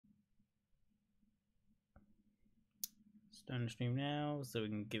Starting the stream now so we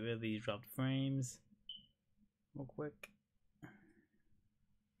can get rid of these dropped frames real quick.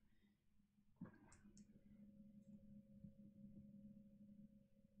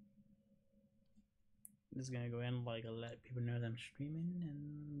 I'm just gonna go ahead and like let people know that I'm streaming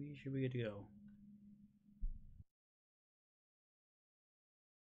and we should be good to go.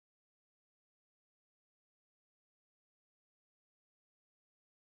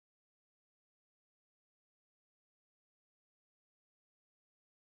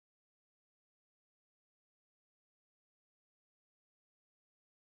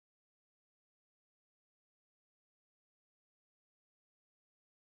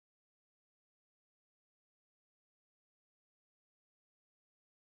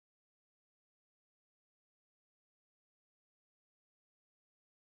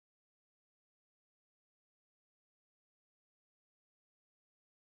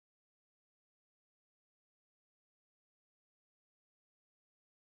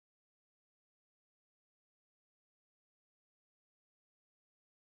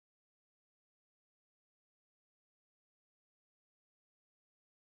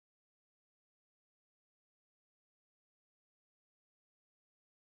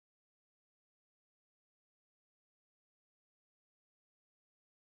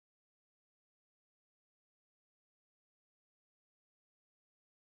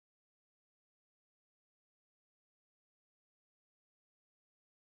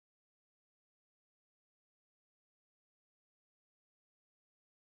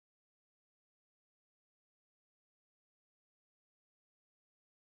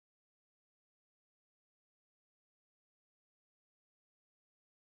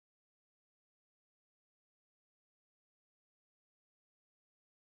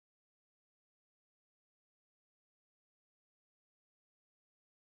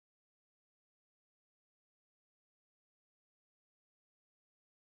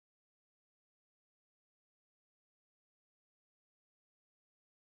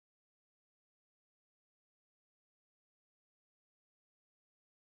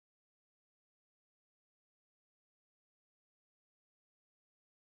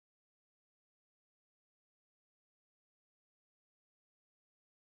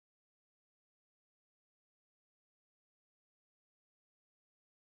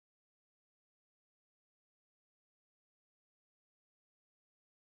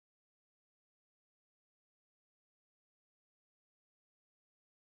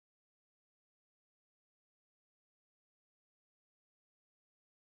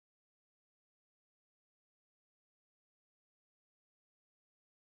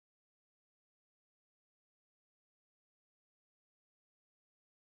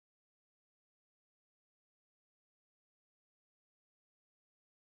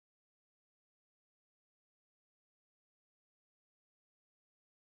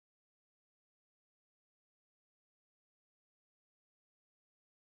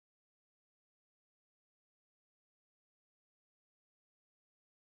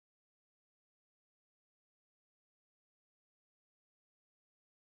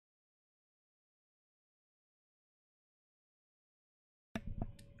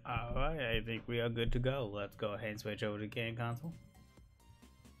 Alright, I think we are good to go. Let's go ahead and switch over to the game console.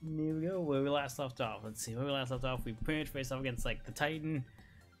 Here we go, where we last left off. Let's see, where we last left off, we pretty much faced off against like the Titan,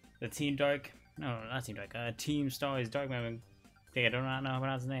 the Team Dark, no, not Team Dark, Team Star's Dark Man. I don't know how to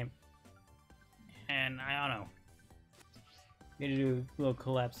pronounce his name. And I don't know. Gonna do a little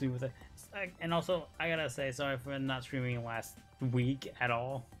collapse with it. And also, I gotta say, sorry for not streaming last week at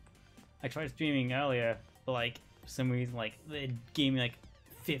all. I tried streaming earlier, but like, for some reason, like, it gave me like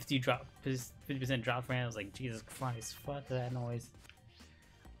 50% drop frame. I was like, Jesus Christ, fuck that noise.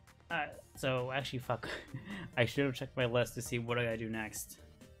 So actually, fuck. I should have checked my list to see what I gotta do next.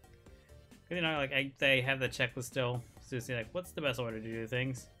 Cause you know, like they have the checklist still, so to see like what's the best order to do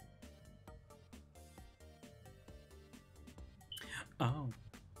things. Oh.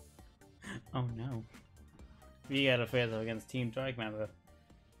 Oh no. We gotta face off against Team Dark member.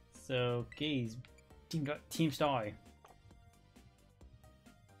 So, geez, Team Star.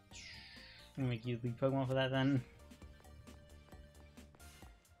 I'll make you lead Pokemon for that then.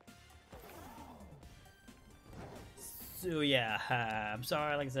 So yeah, I'm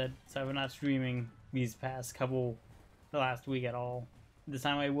sorry, like I said, sorry for not streaming these past the last week at all. This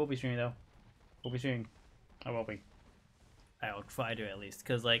time I will be streaming though. We'll be streaming. I will be. I'll try to at least,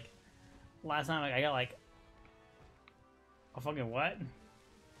 cause like, last time like, I got like, a fucking what?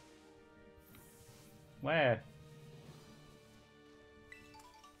 Where?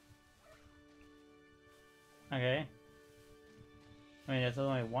 Okay. I mean, there's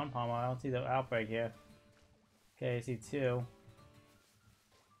only one Palmer. I don't see the outbreak here. Okay, I see 2,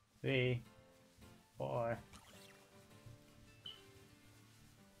 3, 4.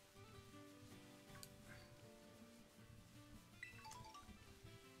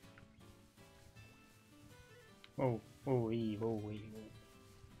 Whoa, whoa, wee, whoa, wee, whoa.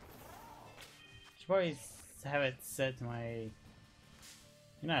 Should probably have it set to my...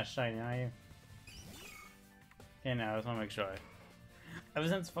 You're not shiny, are you? Okay, no, I just want to make sure. Ever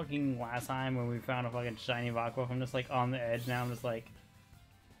since fucking last time when we found a fucking shiny Vakwa, I'm just like on the edge now. I'm just like,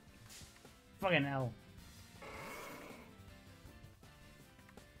 fucking hell.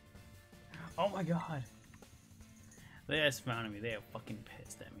 Oh my god. They just found me. They are fucking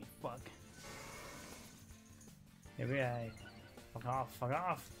pissed at me. Fuck. Here we are. Fuck off. Fuck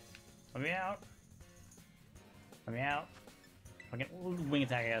off. Let me out. Let me out. Fucking wing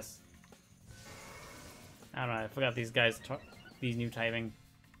attack, I guess. I don't know. I forgot these guys. These new typing.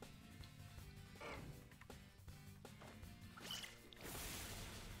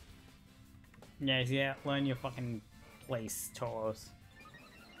 Yeah, learn your fucking place, Tauros.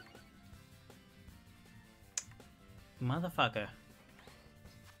 Motherfucker.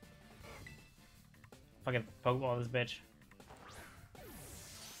 Fucking Pokeball this bitch.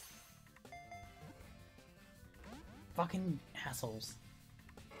 Fucking assholes.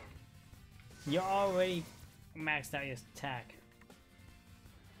 You already maxed out your attack.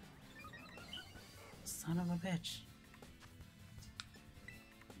 Son of a bitch.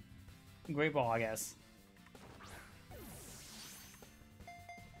 Great ball, I guess.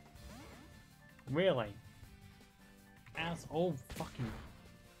 Really? Asshole fucking.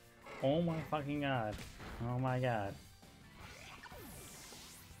 Oh my fucking god. Oh my god.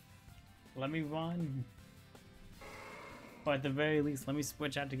 Let me run. Or at the very least, let me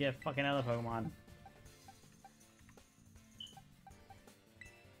switch out to get fucking other Pokemon.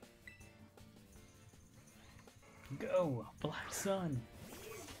 Go! Black Sun!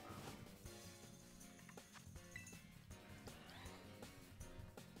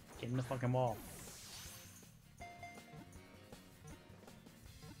 Get in the fucking wall.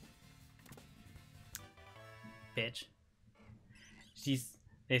 Bitch.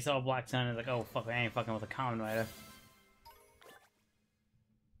 They saw Black Sun and was like, oh fuck, I ain't fucking with a Common Rider.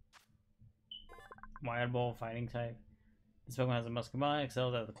 Wild Ball fighting type. This Pokemon has a Muscovine,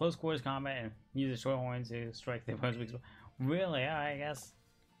 excels at the close quarters combat, and uses short horns to strike the opponent's weak spot. Really? Alright, I guess.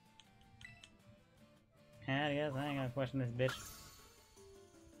 Yeah, I guess I ain't gonna question this bitch.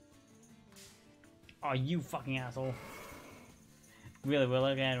 Oh, you fucking asshole. Really, we're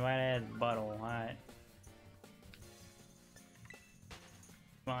looking at right at his butthole. Alright.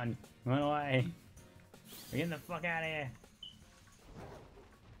 Come on. Run away. We're getting the fuck out of here.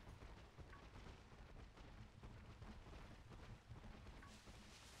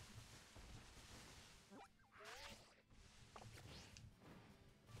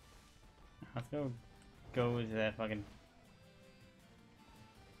 Let's go to that fucking...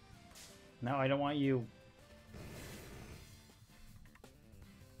 No, I don't want you.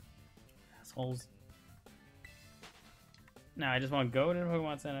 Assholes. No, I just want to go to the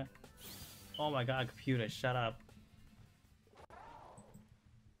Pokemon Center. Oh my god, computer, shut up.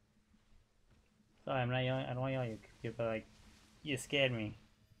 Sorry, I'm not yelling. I don't want to yell at you, computer, but like, you scared me.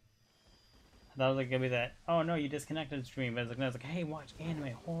 I thought it was like gonna be that. Oh no, you disconnected the stream. But it's like, hey, watch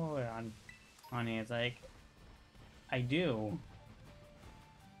anime horror on here. It's like, I do.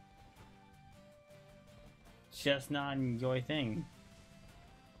 Just not your thing.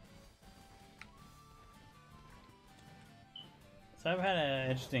 So I've had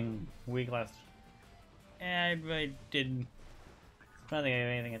an interesting week last. I really didn't. I don't think I have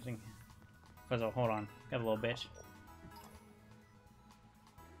anything interesting. First of all, hold on. Got a little bitch.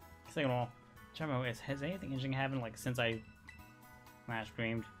 Second of all, trying to remember, has anything interesting happened like since I last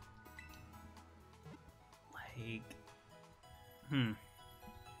streamed? Like,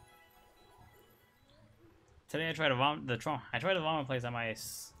 Today I tried to vomit I tried the vomit place at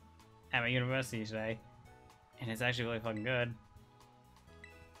my university today, and it's actually really fucking good.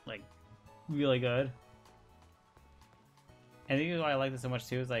 Like, really good. And the reason why I like this so much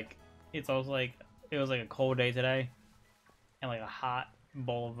too is like, it's also like, it was like a cold day today, and like a hot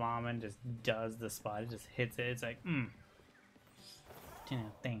bowl of ramen just does the spot. It just hits it. It's like,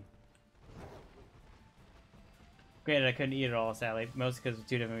 thing. Granted, I couldn't eat it all, sadly, mostly because of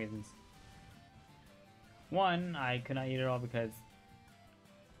two different reasons. One, I could not eat it all because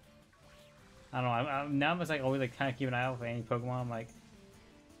I don't know. Now I'm just like always like kind of keep an eye out for any Pokemon. I'm like,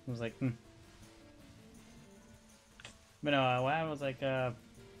 I was like, But no, what happened was like, let's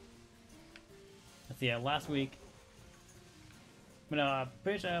see, last week. But no, I'm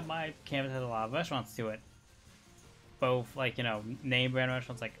pretty sure my campus has a lot of restaurants to it. both, like, you know, name brand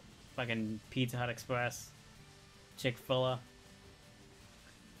restaurants like fucking Pizza Hut Express, Chick-fil-A,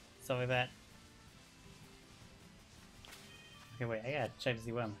 stuff like that. Okay, wait, I gotta check to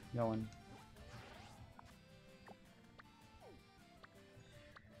see where I'm going.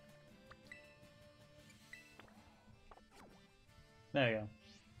 There we go.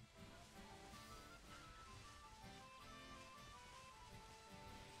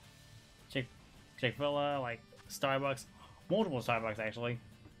 Chick-fil-A, like Starbucks, multiple Starbucks actually.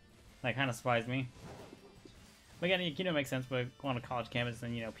 That kind of surprised me. But again, you know, it makes sense. But going to college campus,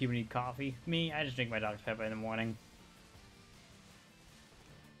 and you know, people need coffee. Me, I just drink my Dr. Pepper in the morning.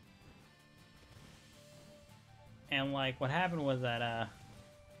 And like, what happened was that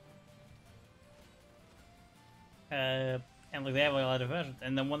and like they have like a lot of versions,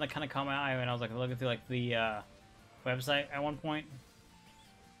 and the one that kind of caught my eye when I was like looking through like the website at one point,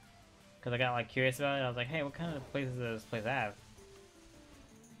 because I got like curious about it. I was like, hey, what kind of places does this place have?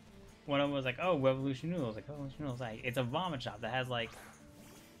 One of them was like, oh, Revolution Noodles. Like, Revolution Noodles, like, it's a vomit shop that has like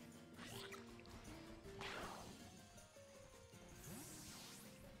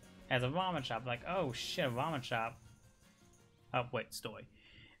a vomit shop. Like, oh shit, a vomit shop. Oh wait, story.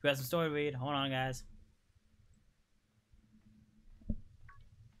 We got some story to read. Hold on, guys.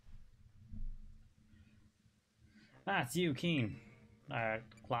 Ah, it's you, Keen.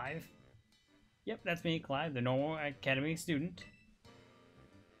 Clive. Yep, that's me, Clive, the normal academy student.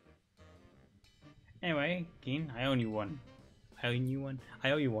 Anyway, Keen, I own you one. I own you one.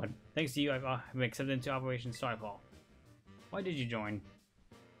 I owe you one. Thanks to you, I've been accepted into Operation Starfall. Why did you join?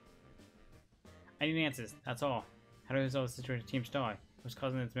 I need answers. That's all. How do I resolve the situation with Team Star? What's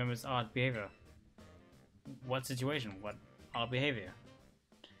causing its members' odd behavior? What situation? What odd behavior?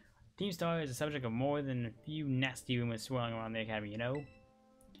 Team Star is the subject of more than a few nasty rumors swirling around the academy, you know?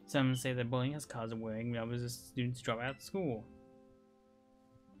 Some say that bullying has caused the worrying numbers of students drop out of school.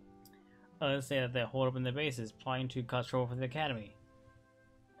 Others say that they're holed up in their bases, plotting to cause trouble for the academy.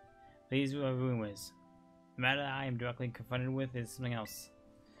 These are rumors. The matter I am directly confronted with is something else.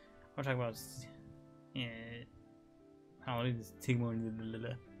 I'll talk about... I'll leave this I'm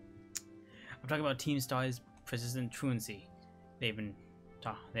talking about Team Star's persistent truancy. They've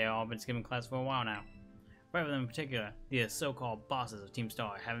all been skipping class for a while now. Five of them in particular, the so-called bosses of Team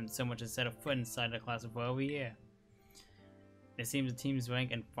Star, haven't so much as set a foot inside the class for over a year. It seems the team's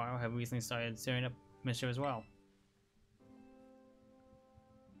rank and file have recently started stirring up mischief as well.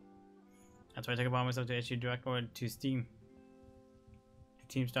 That's why I took it upon myself to issue direct order to Team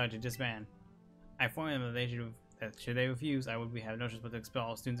Star to disband. I informed them that should they refuse, I would have no choice but to expel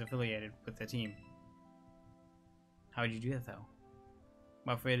all students affiliated with the team. How would you do that, though?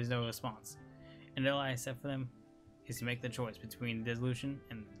 I'm afraid there's no response. And all I set for them is to make the choice between dissolution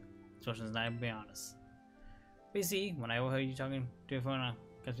and social, and I will be honest. But you see, when I overheard you talking to your phone,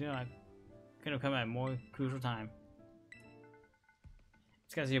 because you know, I could have come at a more crucial time.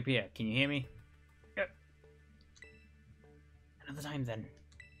 It's Cassiopeia. Can you hear me? Yep. Another time then.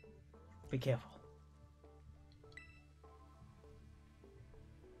 Be careful.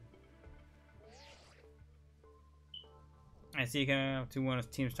 I see you coming up to one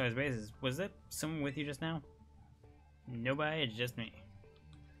of Team Star's bases. Was that someone with you just now? Nobody, it's just me.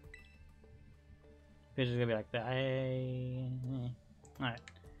 Picture's gonna be like that. Alright.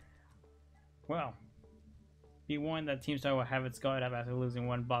 Well, be warned that Team Star will have its guard up after losing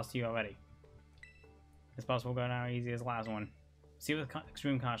one boss to you already. This boss will go down easy as the last one. See with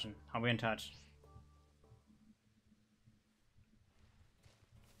extreme caution. I'll be in touch.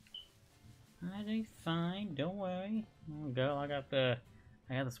 I'll be fine. Don't worry. Girl, I got the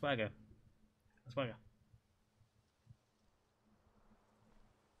swagger. The swagger.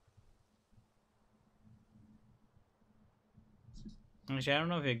 Actually, I don't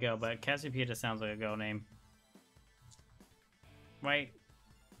know if you're a girl, but Cassiopeia just sounds like a girl name. Right?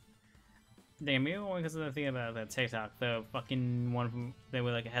 Damn, maybe only because of the thing about that TikTok, the fucking one from, that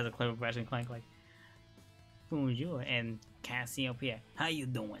like has a clip of Ratchet and Clank like, bonjour and Cassiopeia, how you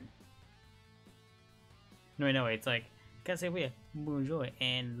doing? No, it's like Cassiopeia, bonjour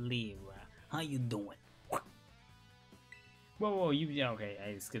and Libra, how you doing? Whoa, you okay?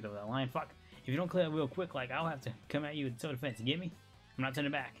 I skipped over that line. Fuck! If you don't clear it real quick, like I'll have to come at you with self-defense. You get me? I'm not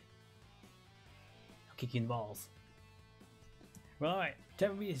turning back. I'll kick you in the balls. Well, alright.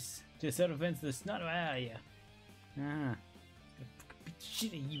 Time for me to self-defense the snot right out of you. Ah. Beat the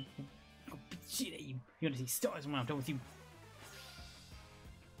shit at you. Beat the shit at you. You're gonna see stars when I'm done with you.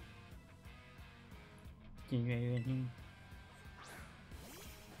 Can you hear anything?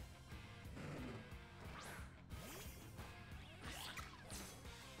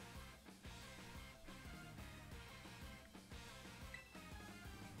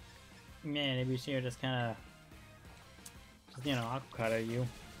 Man, maybe she just kind of, you know, uppercut at you.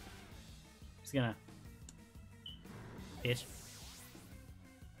 Just gonna, bitch.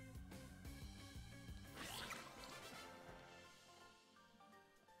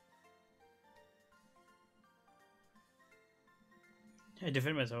 I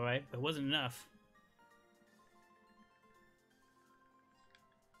defended myself, right? But it wasn't enough.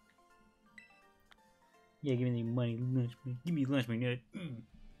 Yeah, give me the money, lunch money. Give me lunch money, nut.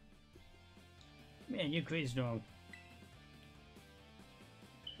 Man, you're crazy strong.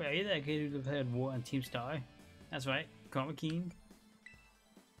 Wait, are you that kid who had war on Team Star? That's right, Karma King.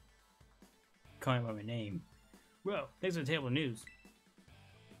 Call me by my name. Well, thanks for the terrible news.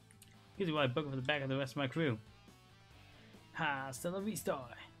 Here's why I book for the back of the rest of my crew. Hasta la vista.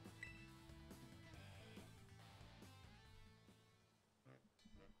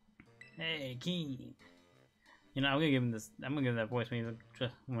 Hey, King. You know, I'm gonna give him this. I'm gonna give him that voice when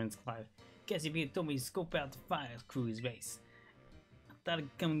it's live. Guess if you told me to scope out the fire crew's base. I thought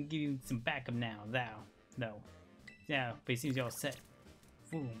I'd come and give you some backup now, no. Yeah, but it seems you're all set.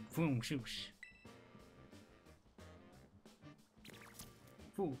 Boom, boom, shoosh.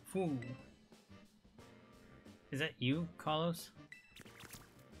 Foo, foo. Is that you, Carlos?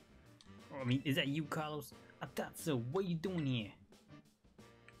 I mean, is that you, Carlos? I thought so. What are you doing here?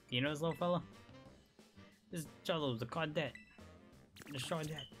 Do you know this little fella? This is Charles, the cadet. The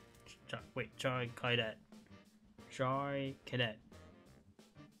Chardet. Charlie Cadet. Charlie Cadet.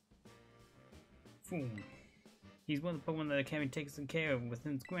 Boom. He's one of the Pokemon that can be taken care of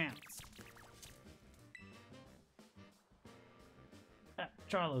within its grounds.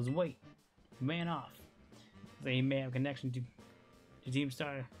 Charles, wait. Man off. So he may have a connection to Team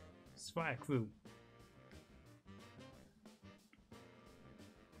Star Spy Crew.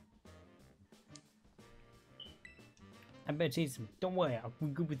 I better chase him. Don't worry, I'll be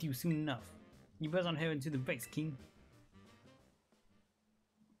good with you soon enough. You press on head into the base, King.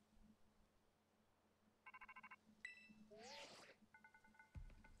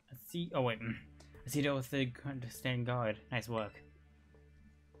 I see. Oh wait, I see that with the stand guard. Nice work.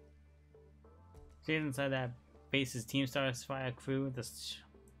 See inside that base's Team Star Spy Crew, the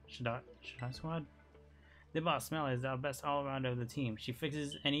Shadot Squad. The boss Smell is our best all-rounder of the team. She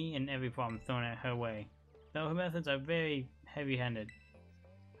fixes any and every problem thrown at her way. Though her methods are very heavy-handed.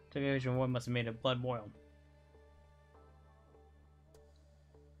 Division 1 must have made her blood boil.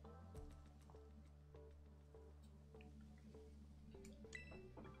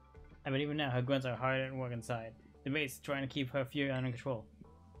 But even now, her grunts are hard at work inside. The base is trying to keep her fury under control.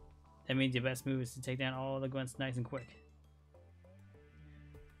 That means your best move is to take down all the grunts nice and quick.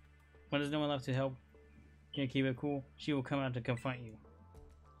 When there's no one left to help you keep it cool, she will come out to confront you.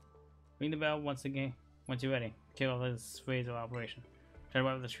 Ring the bell once again. Once you're ready, kick off this phase of operation. Try to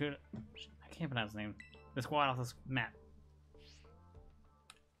wipe the shooter. I can't pronounce his name. The squad off this map.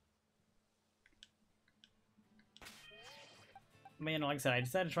 Man, like I said, I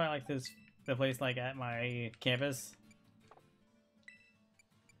decided to try like the place like at my campus.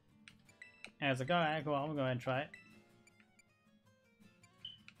 And I was like, alright, cool, I'm gonna go ahead and try it.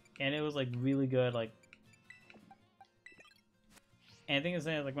 And it was like really good, like. And the thing is,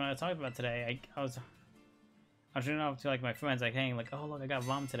 like when I talked about today, I was showing off to like my friends, like, hey, like, oh look, I got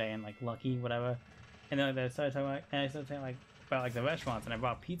bomb today, and like Lucky, whatever. And then like, I started talking about, and I started saying like about like the restaurants, and I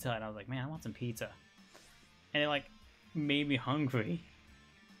brought pizza, and I was like, man, I want some pizza. And it like made me hungry.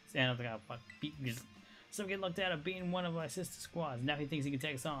 And I was like, oh fuck, just some kid looked at being one of my sister squads. Now he thinks he can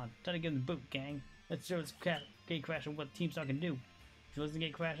take us on. Try to give him the boot, gang. Let's show this Gate Crasher what Team Star can do. If you listen to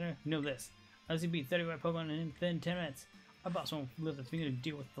Gate Crasher, know this. Unless you beat 30 right Pokemon in 10 minutes, our boss won't lift a finger to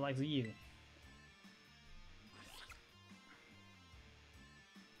deal with the likes of you.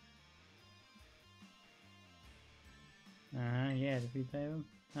 Yeah, defeat them.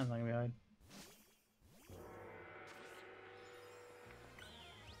 That's not gonna be hard.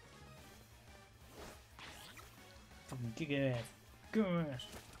 Fucking kick your ass. Kick your ass.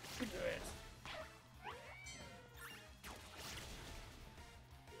 Kick your ass.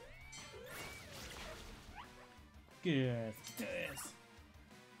 Get your ass. Get your ass.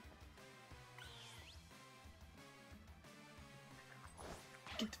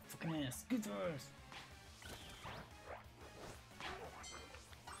 Get the fucking ass. Get your ass.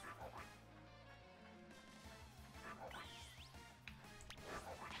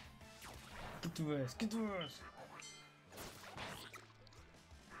 Get your ass. Get your ass.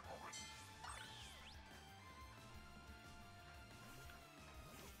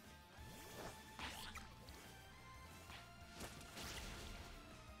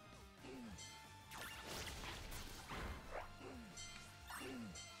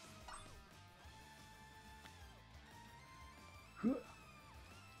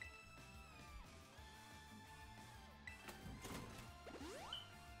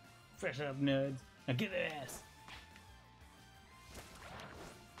 Fresh up, nerds. Now get their ass.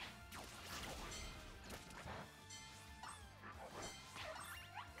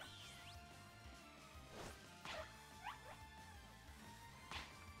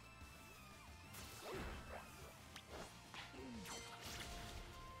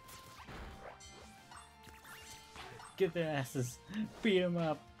 Get their asses. Beat them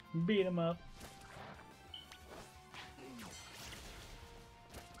up. Beat them up.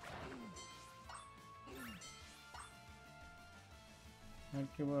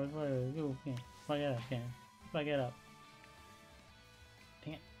 Okay, well, fuck it up, can fuck it up.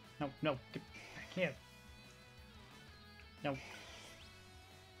 Dang it. No, no, get back here. No.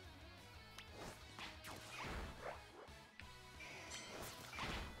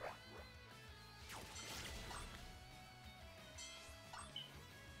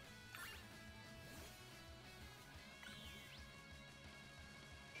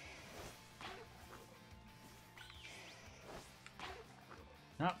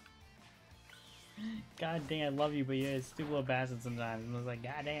 No. God dang, I love you, but you're a stupid little bastard sometimes. And I was like,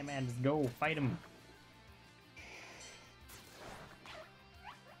 God damn, man, just go fight him.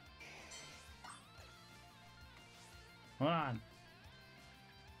 Hold on.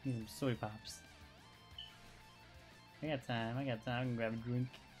 Need some soy pops. I got time, I got time. I can grab a drink.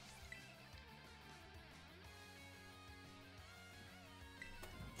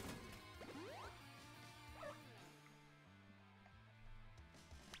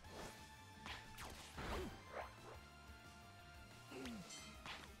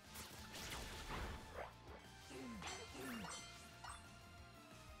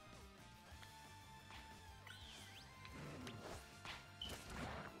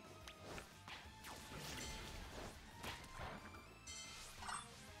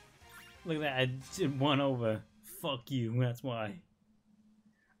 Look at that, I did one over. Fuck you, that's why.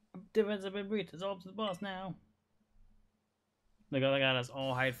 Defense have been breached, it's all up to the boss now. Look, I got us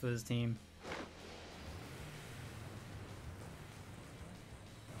all hyped for this team.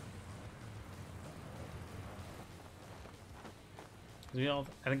 We all,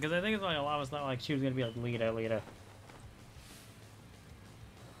 I think it's like a lot of us thought like she was gonna be like leader.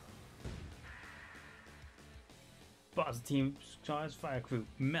 Boss team, charge fire crew,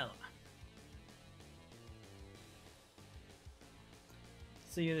 Mela.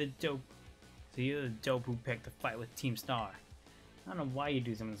 So you're the dope who picked the fight with Team Star. I don't know why you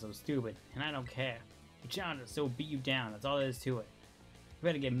do something so stupid, and I don't care. You challenged us, so beat you down, that's all there is to it. You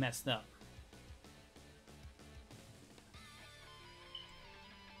better get messed up.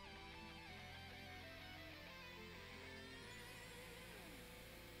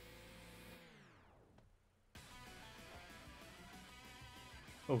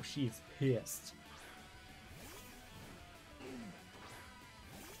 Oh, she's pissed.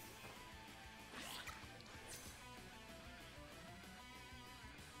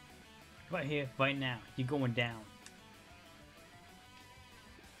 Right here, right now. You're going down.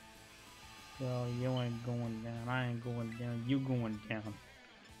 Yo, you ain't going down. I ain't going down. You going down.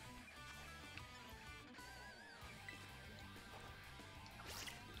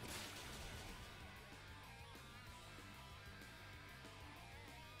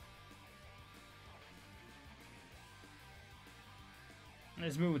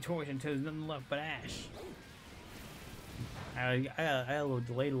 Let's move a torch until there's nothing left but ash. I got a little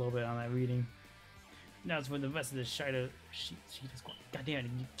delayed a little bit on that reading. Now it's for the rest of the Shida. God damn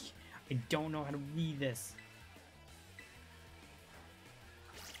it! I don't know how to read this.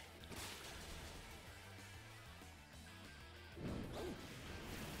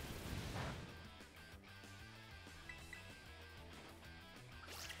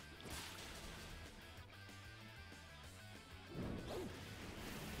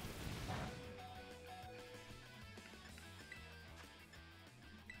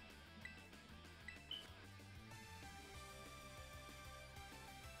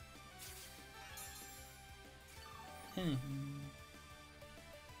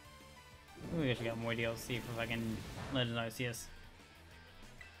 We actually got more DLC for fucking Legend Arceus.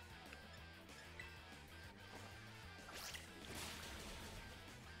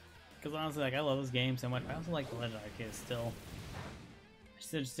 Because honestly, like, I love this game so much. I also like the Legend Arceus still.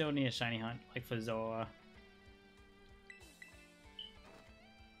 I still need a shiny hunt, like for Zora.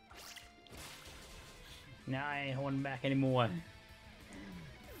 Now I ain't holding back anymore.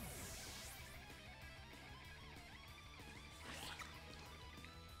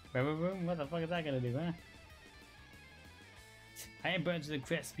 What the fuck is that gonna do, huh? I ain't burned to the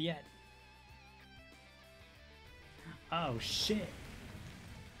crisp yet. Oh shit.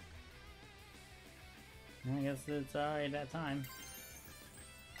 I guess it's alright that time.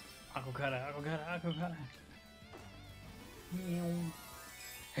 Aqua cutter, aqua cutter, aqua cutter. Meow.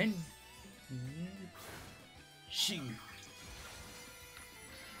 Hen. Shoo.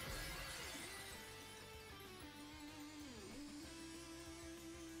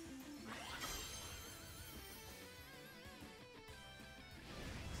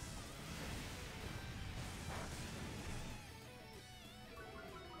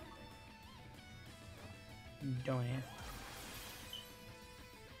 Don't you?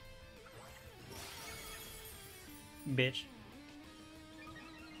 Bitch.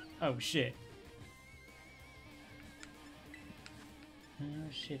 Oh shit. Oh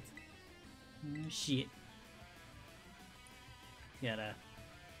shit. Oh shit. Gotta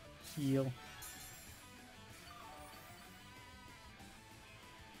heal.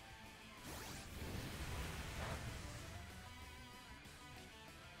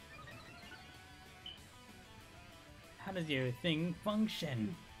 How does your thing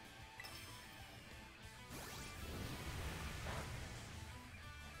function?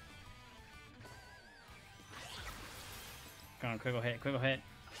 Come on, critical hit, critical hit.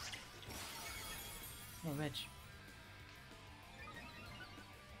 Oh, bitch.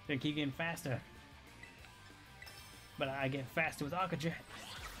 Gonna keep getting faster. But I get faster with Aqua Jet.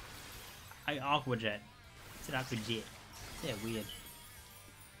 Aqua Jet. It's an Aqua Jet. Yeah, weird.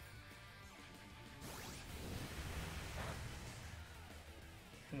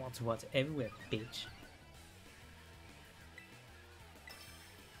 What's everywhere, bitch.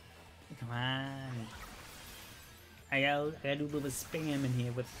 Come on. I gotta do a little spam in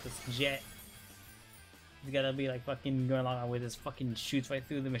here with this jet. You gotta be like fucking going along with this fucking shoots right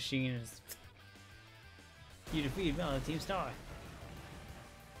through the machine and just... You defeated Team Star.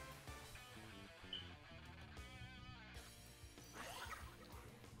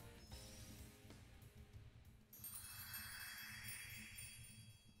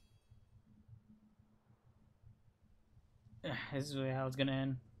 This is really how it's gonna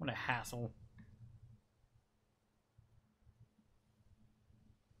end. What a hassle.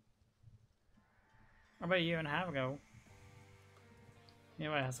 About a year and a half ago. Yeah,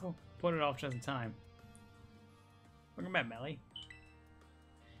 what a hassle. Put it off just in time. Welcome back, Melly.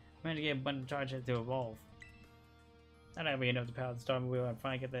 Managed to get a bunch of charge to evolve. Not having enough to power the starting wheel and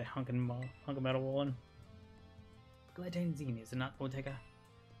finally get the hunk of metal rolling. Gladiating Xenius and not Woodtaker.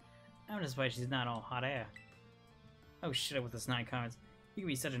 I'm just surprised she's not all hot air. Oh shit with the snide cards. You can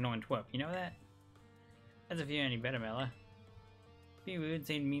be such an annoying twerp, you know that? As if you're any better, Mela. Being rude,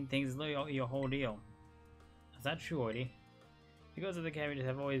 saying mean things is literally your whole deal. Is that true, Ordy? Because of the characters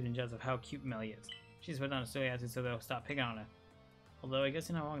have always been jealous of how cute Melly is. She's put on a silly attitude so they'll stop picking on her. Although I guess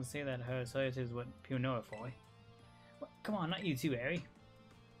you're not wrong to say that her silly attitude is what people know her for. Well, come on, not you too, Harry.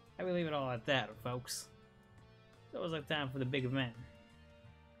 I will leave it all at that, folks. It's always like time for the big event.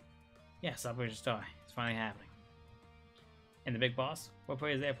 Yes, Operation Star. It's finally happening. And the big boss? What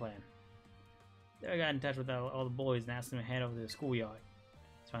play is their plan? They got in touch with all the boys and asked them to head over to the schoolyard.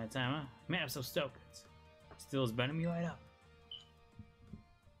 It's finally time, huh? Man, I'm so stoked. Still is burning me right up.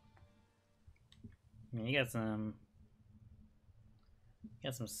 I mean, you got some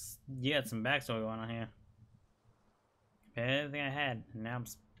backstory going on here. Everything I had, now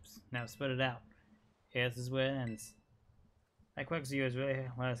I'm split it out. Yeah, this is where it ends. That Quexio is really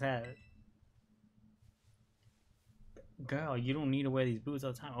what I had. Girl, you don't need to wear these boots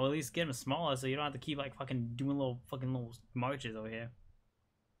all the time. Or at least get them smaller so you don't have to keep like fucking doing little marches over here.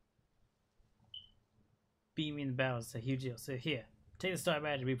 Beat me in the battle is a huge deal. So here, take the star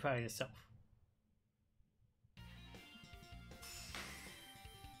badge and be proud of yourself.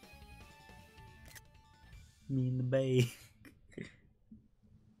 Me in the bay.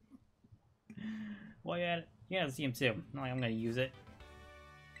 While you're at it, you gotta see him too. Not like I'm gonna use it.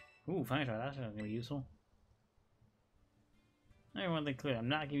 Ooh, fine try. That's gonna be useful. I want to be clear. I'm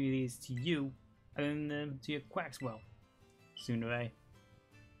not giving you these to you, other than to your Quaxwell. Soon away.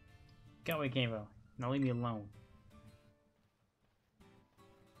 Got where you came from. Now leave me alone.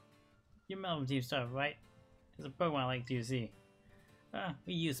 You're Melvin Team Star, right? There's a Pokemon I like to see. What are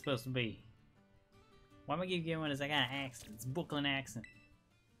you supposed to be? Why am I giving you one as I got an accent? It's Brooklyn accent.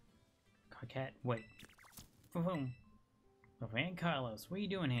 Carcat, wait. For whom? For Aunt Carlos, what are you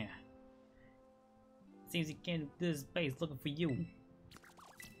doing here? Seems he came to this place looking for you.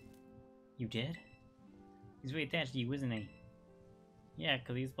 You did? He's really attached to you, isn't he? Yeah,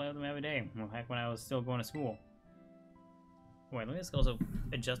 because he's playing with him every day. Well, heck, when I was still going to school. Wait, let me just also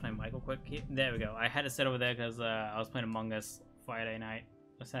adjust my mic real quick. There we go. I had it set over there because I was playing Among Us Friday night.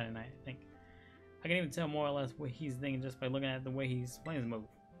 Or Saturday night, I think. I can even tell more or less what he's thinking just by looking at the way he's playing his move.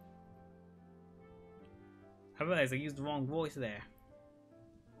 I realized I used the wrong voice there.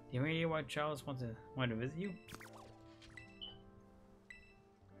 Do you really why Charles want to visit you?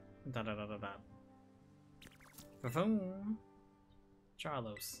 Da da da da da. Boom.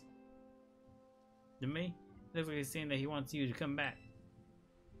 Charlos. To me, it looks like he's saying that he wants you to come back.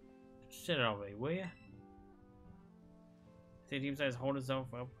 Shut it already, will ya? The team decides to hold himself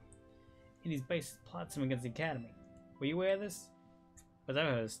up, and his base plots him against the academy. Were you aware of this? Was I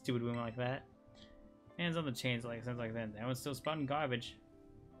heard a stupid woman like that? Hands on the chains like since like then. Everyone's still spouting garbage.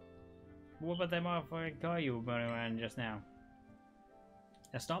 What about that motherfucking car you were burning around just now?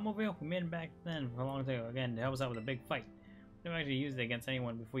 A Starmobile? We made it back then for a long time again to help us out with a big fight. We never actually used it against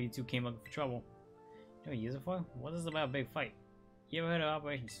anyone before you two came looking for trouble. You know what you use it for? What is this about a big fight? You ever heard of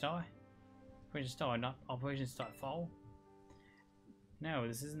Operation Star? Operation Star, not Operation Starfall? No,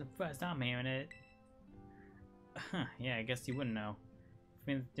 this isn't the first time I'm hearing it. Huh, yeah, I guess you wouldn't know.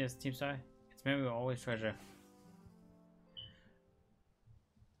 I mean, this Team Star, it's memory we'll always treasure.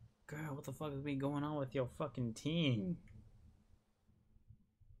 Girl, what the fuck is going on with your fucking team?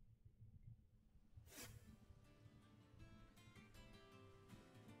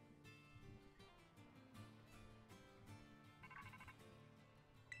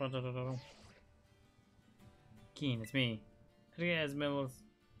 Keen, it's me. Could you guys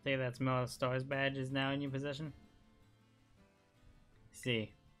say that Smell Star's badge is now in your possession?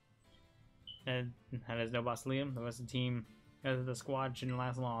 See. And how does no boss Liam? The rest of the team, the squad shouldn't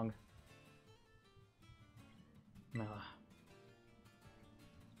last long.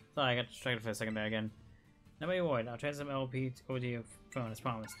 Sorry, I got distracted for a second there again. Now be worried, I'll transfer some LP over to your phone as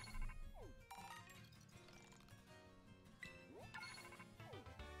promised.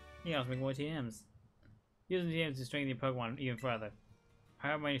 Yeah, let's make more TMs. Using TMs to strengthen your Pokemon even further.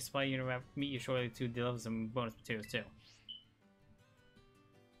 However, my supply unit will meet you shortly to deliver some bonus materials too.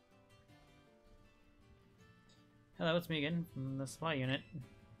 Hello, it's me again from the supply unit.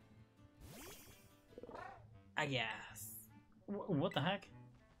 I guess. What the heck?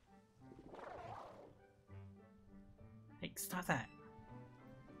 Hey, stop that!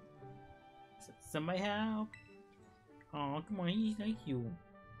 Somebody help! Oh, come on, thank you.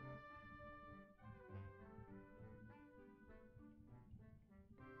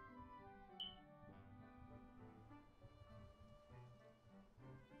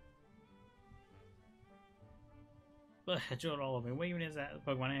 I drew it all over me. What even is that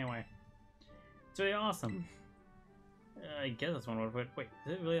Pokemon anyway? It's really awesome. I guess that's one word for it. Wait,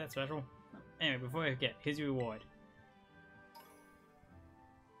 is it really that special? Anyway, before I forget, here's your reward.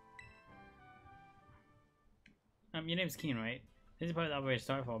 Your name's Keen, right? This is part of the Operation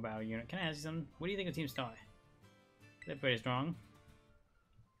Starfall battle unit. Can I ask you something? What do you think of Team Star? They're pretty strong.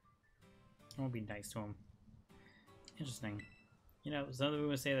 I won't be nice to them. Interesting. You know, some of the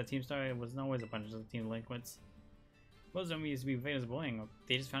rumors say that Team Star wasn't always a bunch of team delinquents. Most of them used to be famous bullying.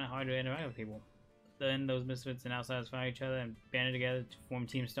 They just found it hard to interact with people. Then those misfits and outsiders found each other and banded together to form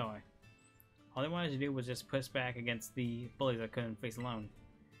Team Star. All they wanted to do was just push back against the bullies that couldn't face alone.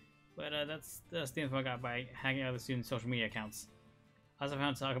 But that's the info I got by hacking other students' social media accounts. I also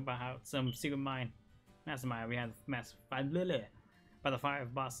found talk about how some secret mastermind we had by the fire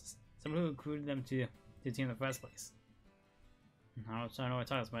of bosses. Someone who recruited them to the team in the first place. I don't know why I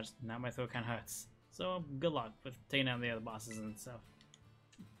talk as much. Now my throat kind of hurts. So good luck with taking down the other bosses and stuff.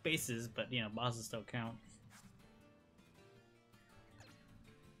 Bases, but you know, bosses still count.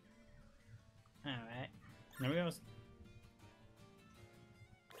 Alright, there we go.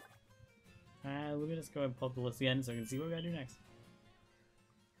 Let me just go ahead and pull up the list again so I can see what we gotta do next.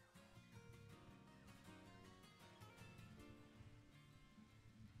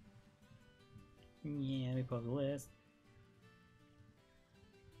 Yeah, let me pull up the list.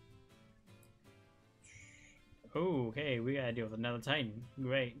 Oh, okay, we gotta deal with another Titan.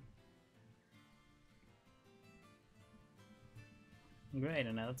 Great. Great,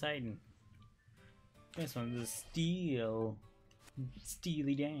 another Titan. This one's a Steel.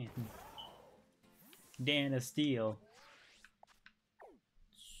 Steely Dan. Dan of Steel.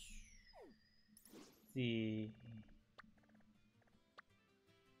 Let's see.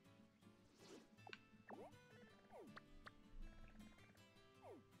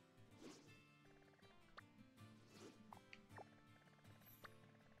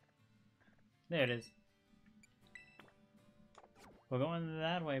 There it is. We're going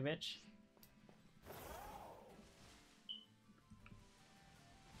that way, bitch.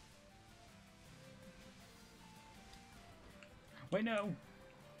 Wait, no!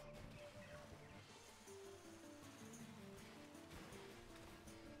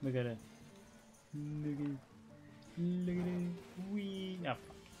 Look at it. Look at it. Look at it. Wee! Oh, fuck.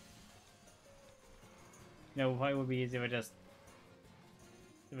 No, probably would be easier if I just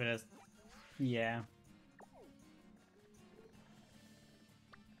If it is. Yeah.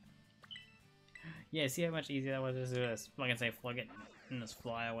 Yeah, see how much easier that was to do this. Like I say, plug it and just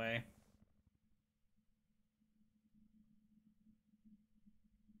fly away.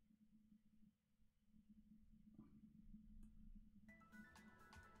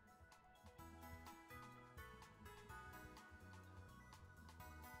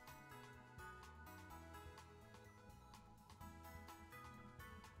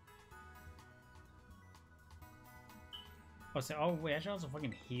 Oh, so, oh wait, I should also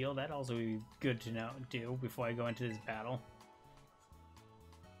fucking heal. That also would be good to know do before I go into this battle.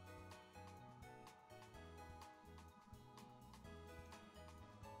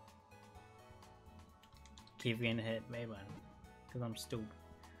 Keep getting hit, maybe. Because I'm stupid.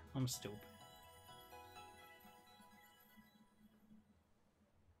 I'm stupid.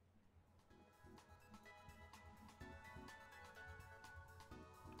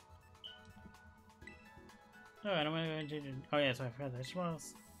 Alright, I'm gonna do. Oh, yeah, so I forgot this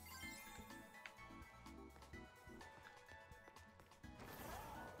was.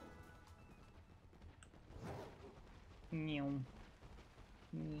 Meow.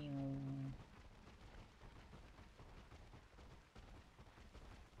 Meow.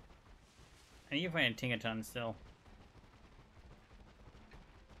 I need to find a Tingaton still.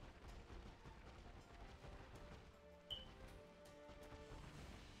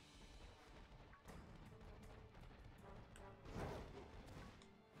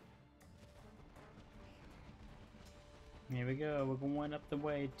 Here we go, we're going up the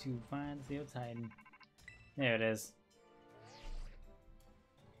way to find Steel Titan. There it is.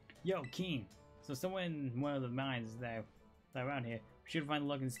 Yo, Keen! So someone in one of the mines that are around here, we should find the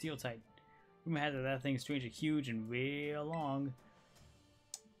looking Steel Titan. Rumor has it that thing's strange and huge and real long.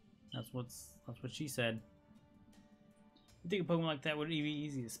 That's what she said. You think a Pokemon like that would be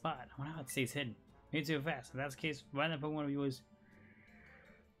easy to spot? I wonder how it stays hidden. Maybe too fast. If that's the case, find that Pokemon of yours.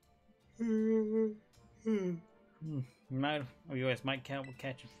 Might of yours might catch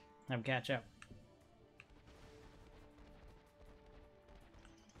up.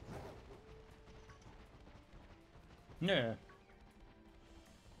 Yeah.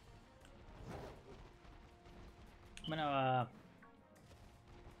 But no,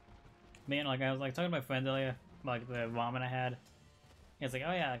 man, like I was like talking to my friend earlier, like the ramen I had. It's like,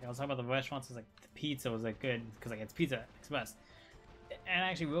 oh yeah, like I was talking about the restaurants. It's like the pizza was like good because like it's Pizza Express. And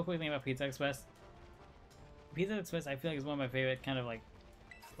actually, real quick thing about Pizza Express. Pizza Express, I feel like is one of my favorite kind of like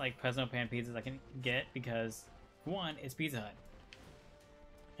personal pan pizzas I can get because one, it's Pizza Hut,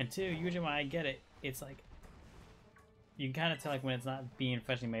 and two, usually when I get it, it's like you can kind of tell like when it's not being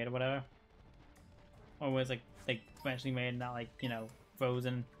freshly made or whatever, or when it's like freshly made, not like, you know,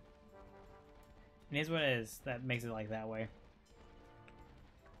 frozen. And here's what it is that makes it like that way.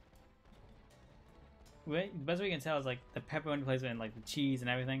 The best way you can tell is like the pepperoni placement and like the cheese and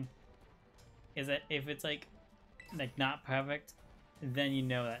everything. Is that if it's like not perfect, then you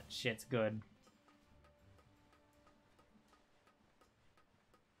know that shit's good.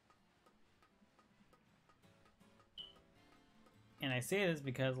 And I say this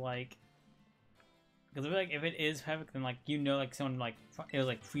because I feel like if it is perfect, then like you know like someone like it was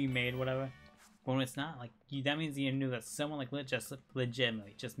like pre-made whatever. But when it's not, like that means you knew that someone like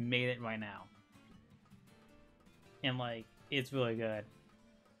legitimately just made it right now. And like it's really good.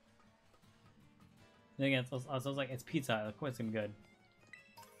 Then again, I was like, it's Pizza Hut, of course it's gonna be good.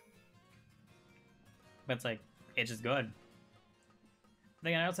 But it's like, it's just good.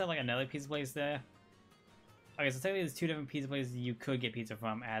 Then I also have like another pizza place there. Okay, so technically there's two different pizza places you could get pizza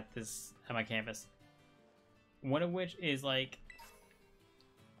from at my campus. One of which is like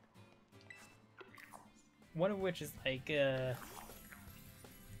one of which is like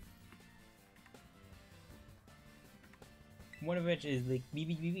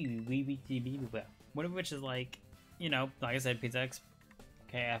you know, like I said, Pizza X.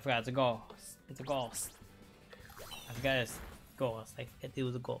 Okay, I forgot, it's a ghost. It's a ghost. I forgot it's ghost. I forgot it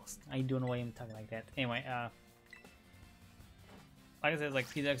was a ghost. I don't know why I'm talking like that. Anyway, like I said, it's like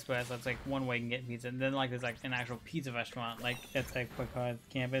Pizza Express. That's like one way you can get pizza. And then like there's like an actual pizza restaurant, like that's like quick on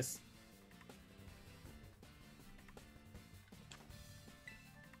campus.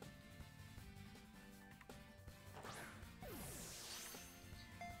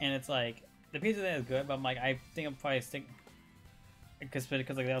 And it's like the pizza there is good, but I'm like I think I'm probably stick because like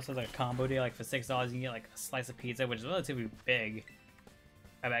they also have like a combo deal. Like for $6 you can get like a slice of pizza, which is relatively big,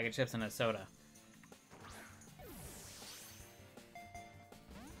 a bag of chips and a soda.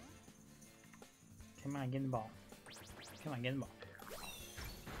 Come on, get in the ball. Come on, get in the ball.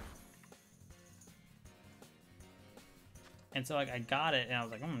 And so like I got it and I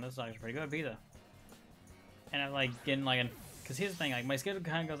was like, this is actually pretty good pizza. And I like getting like because here's the thing, like my schedule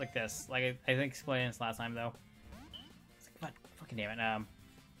kind of goes like this. Like I think I explained this last time though. It's like, fucking damn it.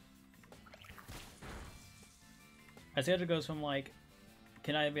 My schedule goes from like,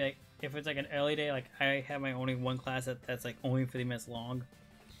 can I be like, if it's like an early day, like I have my only one class that's like only 30 minutes long.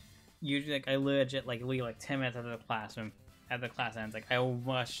 Usually like I legit like leave like 10 minutes out of the classroom, at the class ends. Like I will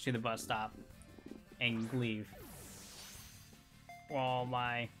rush to the bus stop and leave. While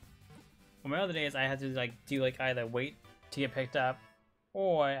my other days I have to like do like either wait to get picked up,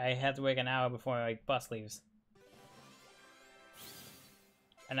 or I have to wait an hour before like bus leaves.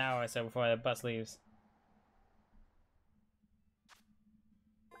 An hour or so before the bus leaves.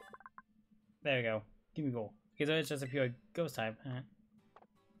 There we go. Give me gold. Because it's just a pure ghost type.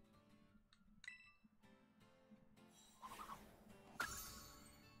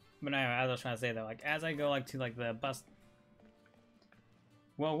 But anyway, as I was trying to say though, like as I go like to like the bus.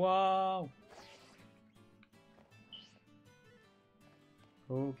 Whoa, whoa!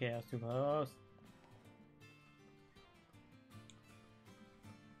 Okay, I was too close.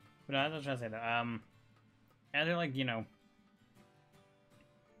 But as I was trying to say though, as I like, you know,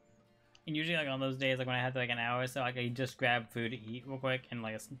 and usually like on those days, like when I have like an hour or so, like I just grab food to eat real quick and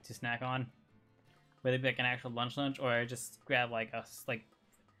like to snack on, whether it be like an actual lunch, or I just grab like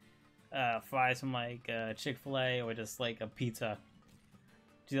fries from like Chick-fil-A or just like a pizza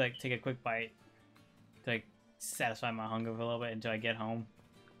to like take a quick bite to like satisfy my hunger for a little bit until I get home.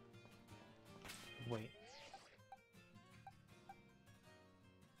 Wait.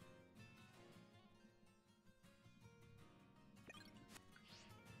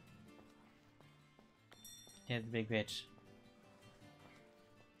 Here's the big bitch.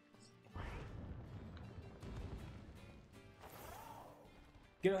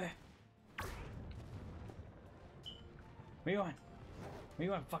 Get away! Where you going? Where you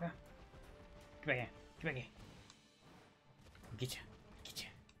going, fucker? Get back here! Get back here! I'll get you! Get you!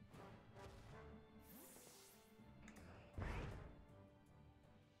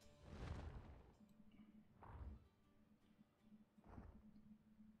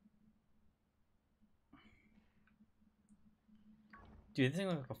 Dude, this thing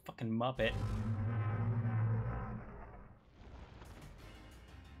looks like a fucking Muppet.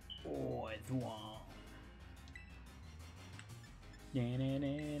 Oh, it's wrong.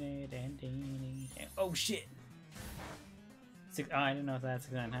 Oh shit! Oh, I didn't know if that's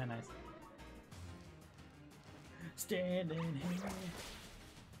 699. Nice. Standing here.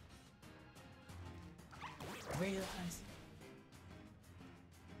 Realize.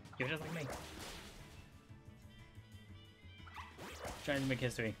 You're just like me. Trying to make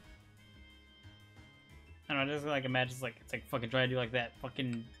history. I don't know, just like imagine it's like fucking trying to do like that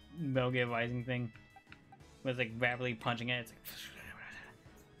fucking Metal Gear Rising thing. Where it's like rapidly punching it, it's like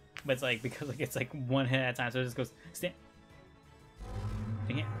but it's like because like it's like one hit at a time, so it just goes stand.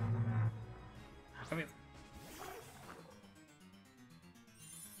 Dang it. Come here.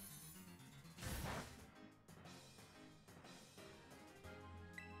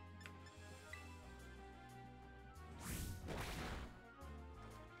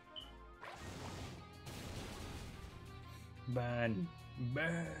 Burn,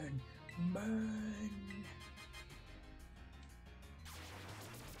 burn, burn.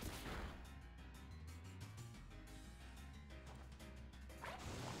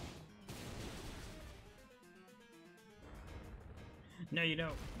 No, you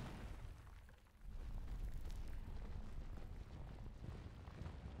don't.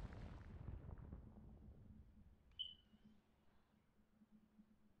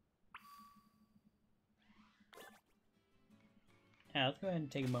 Yeah, let's go ahead and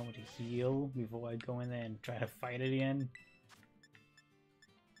take a moment to heal before I go in there and try to fight it again.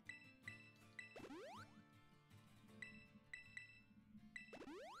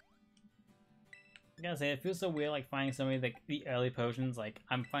 I gotta say, it feels so weird like finding some of the early potions. Like,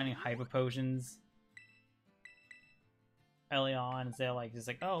 I'm finding hyper potions early on instead of like just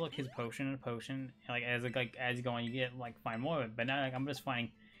like, oh look, here's a potion and a potion. And, as you go on, you get like find more of it. But now like I'm just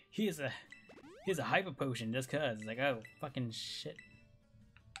finding here's a hyper potion just cause. It's like, oh fucking shit.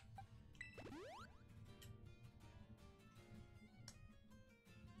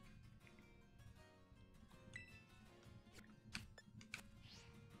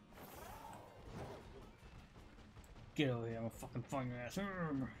 Get over here, I'm gonna fucking find your ass.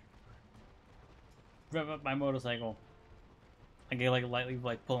 Rev up my motorcycle. I get like lightly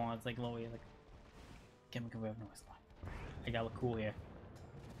like pull on, it's like low, like chemical rev noise. I gotta look cool here.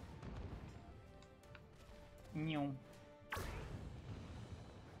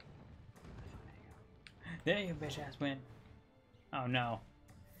 There you bitch ass went. Oh no.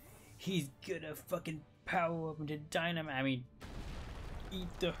 He's gonna fucking power up into dynamite. I mean, eat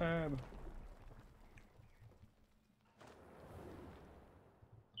the herb.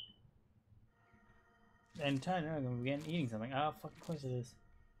 And Titan, I'm gonna begin eating something. Oh, fucking course it is.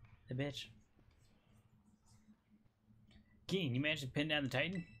 The bitch. King, you managed to pin down the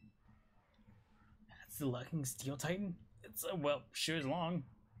Titan? That's the Lucking Steel Titan? It's, well, sure as long.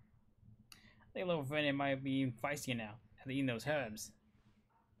 I think a little friend might be feisty now after eating those herbs.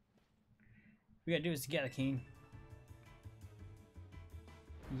 We gotta do this together, King.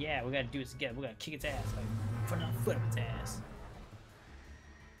 Yeah, we gotta do this together. We gotta kick its ass. Like, put our foot up its ass.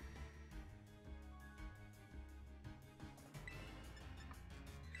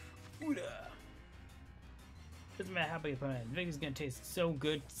 Ooda. Doesn't matter how big a opponent. Victor's gonna taste so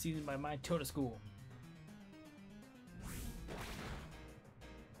good, seasoned by my Tota school.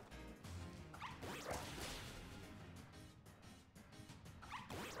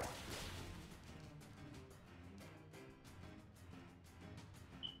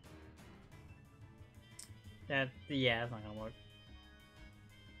 Yeah, that's not gonna work.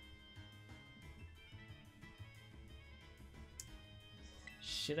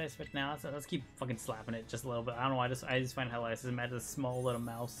 Should I switch now? Let's keep fucking slapping it just a little bit. I don't know why. I just find it hilarious. Imagine a small little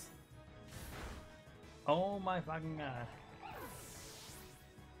mouse. Oh my fucking god.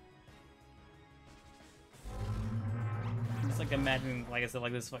 Just like imagining, like I said,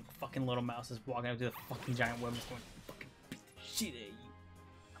 like this like fucking little mouse is walking up to the fucking giant web, just going fucking beat the shit out of you.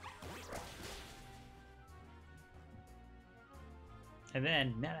 And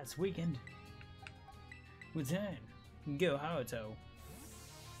then, now that's weakened. Return. Go Haruto.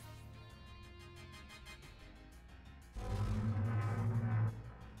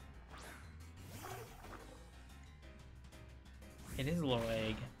 It is a little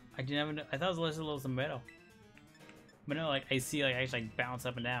egg. I didn't know, I thought it was a little sombrero. But no, like I see like actually like bounce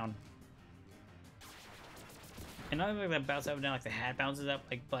up and down. And not only like that bounce up and down, like the hat bounces up,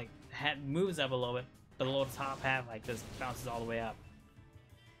 like the hat moves up a little bit, but the little top hat like just bounces all the way up.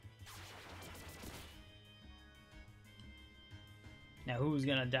 Now who's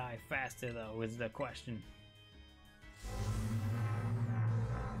gonna die faster though is the question.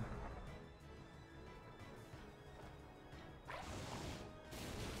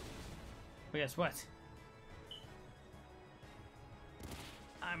 But guess what?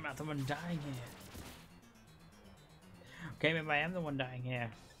 I'm not the one dying here. Okay, maybe I am the one dying here.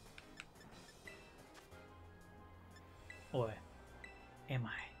 Or am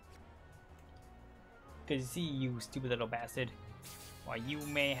I? Cause you see, you stupid little bastard. While you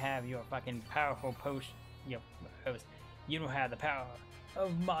may have your fucking powerful potion, you don't have the power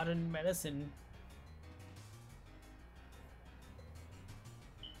of modern medicine.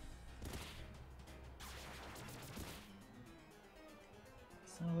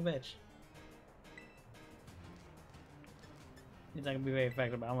 Son of a bitch. It's not gonna be very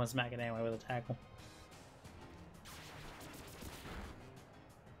effective, but I'm gonna smack it anyway with a tackle.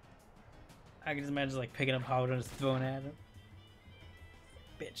 I can just imagine like picking up powder and just throwing it at him.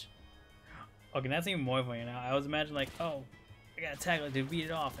 Bitch. Okay, that's even more funny now. I was imagining like, oh, I gotta tackle it to beat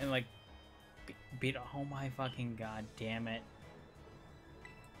it off and like beat it. Oh my fucking god damn it.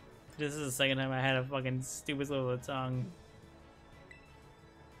 This is the second time I had a fucking stupid little tongue.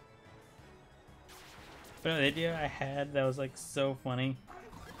 But no, the idea I had that was like so funny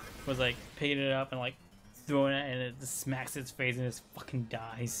was like picking it up and like throwing it and it just smacks its face and it just fucking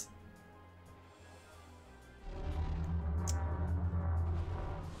dies.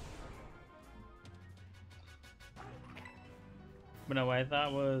 But no, what I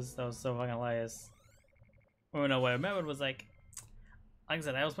thought was that was so fucking hilarious. Or no, what I remembered was like I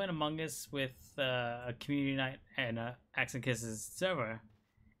said, I was playing Among Us with a community night and Axe and Kiss's server,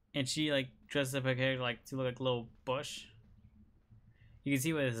 and she like dressed up her character like to look like a little bush. You can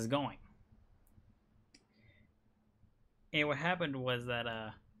see where this is going. And what happened was that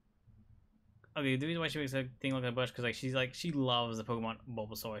okay, the reason why she makes a thing look like a bush because like she loves the Pokemon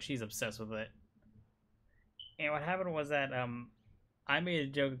Bulbasaur. She's obsessed with it. And what happened was that I made a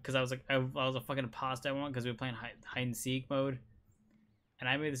joke because I was like I was a fucking imposter at one because we were playing hide and seek mode. And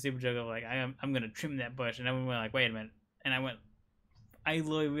I made the stupid joke of like, I'm gonna trim that bush, and everyone went like, wait a minute. And I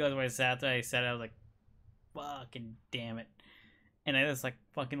literally realized when I sat there, I said, I was like, fucking damn it. And I just like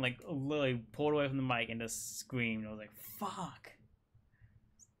fucking like literally pulled away from the mic and just screamed. I was like, fuck.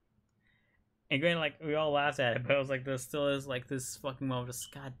 And granted, like we all laughed at it, but I was like, there still is like this fucking moment of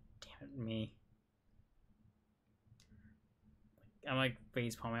just, god damn it, me. I'm like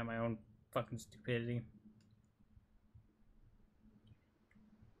face palming at my own fucking stupidity.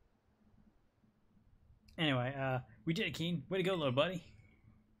 Anyway, We did it, Keen. Way to go, little buddy.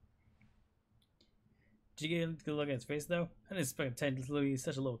 Did you get a good look at his face, though? I didn't expect Ted to be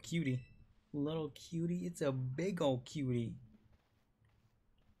such a little cutie. Little cutie? It's a big old cutie.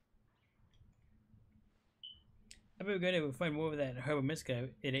 I bet we're going to find more of that herbal misca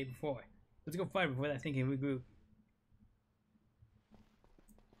it ate before. Let's go find it before that thing can regroup.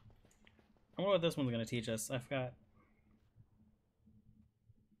 I wonder what this one's going to teach us. I forgot.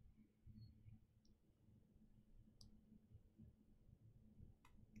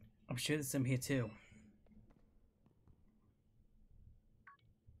 I'm sure there's some here too.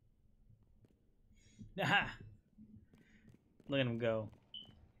 Aha! Look at him go.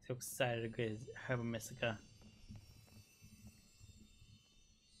 So excited to get his herbal misca.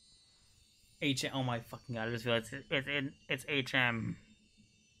 HM. Oh my fucking god! I just realized it's HM.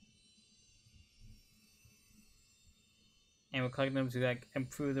 And we're collecting them to like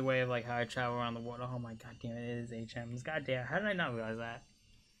improve the way of like how I travel around the world. Oh my god damn it! It is HMs. God damn! How did I not realize that?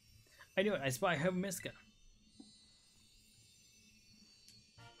 I knew it. I spy herbal misca.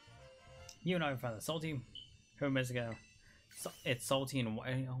 You and I found the salty herbal misca. It's salty and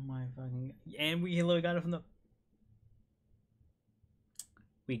white. Oh my fucking! And we literally got it from the.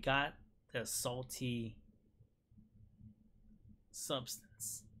 We got the salty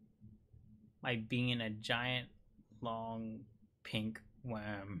substance by being a giant long pink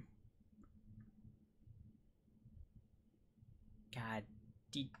worm. God,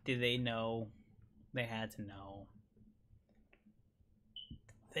 did they know? They had to know.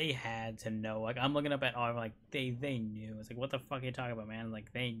 They had to know. Like, I'm looking up at all, like, they knew. It's like, what the fuck are you talking about, man?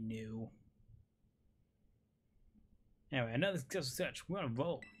 Like, they knew. Anyway, another successful search. We're on a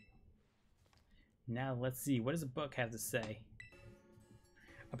roll. Now let's see, what does the book have to say?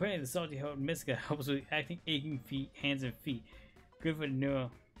 Apparently the salty misca helps with acting, aching feet, hands and feet. Good for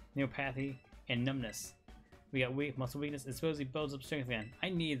neuropathy and numbness. We got muscle weakness. It supposedly builds up strength again. I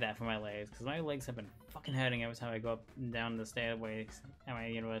need that for my legs, because my legs have been fucking hurting every time I go up and down the stairways at my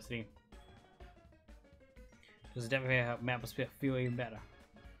university. This is definitely help Maple feel even better.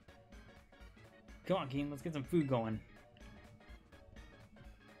 Come on, Keen, let's get some food going.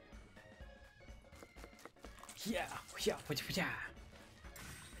 Yeah, yeah, yeah.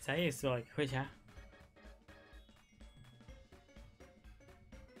 Is that it? So like, yeah.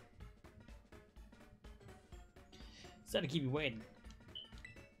 Sorry to keep you waiting.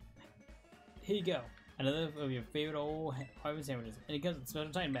 Here you go. Another of your favorite old Harvard sandwiches. And it comes with a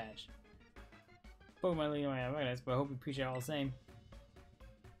special Titan badge. Both my leading my recognize, but I hope you appreciate it all the same.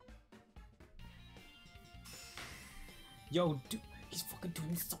 Yo, dude, he's fucking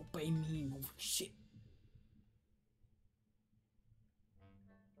doing so by me. Holy shit.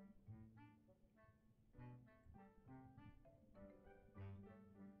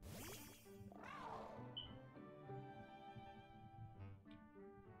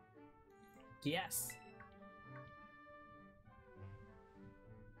 Yes.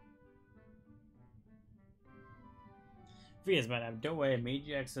 Fria's might have. Don't worry, I made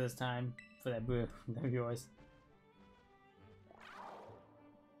you extra this time for that boo of yours.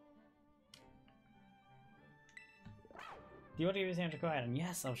 Do you want to give your sandwich a quiet? And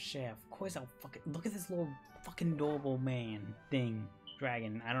yes, I'll share. Of course, I'll fucking look at this little fucking adorable man thing,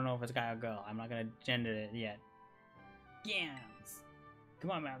 dragon. I don't know if it's a guy or girl. I'm not gonna gender it yet. Yes. Come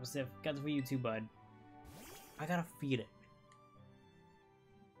on, Maple. Got it for you too, bud. I gotta feed it.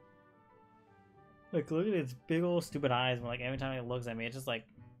 Look at its big old stupid eyes. Like every time it looks at me, it's just like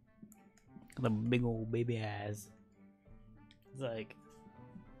the big old baby eyes. It's like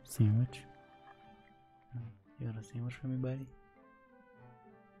sandwich. You got a sandwich for me, buddy?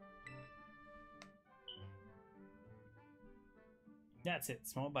 That's it.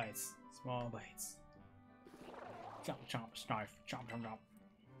 Small bites. Small bites. Chomp, chomp, snarf, chomp, chomp, chomp.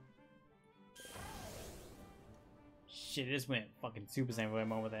 Shit, it just went fucking Super Saiyan for a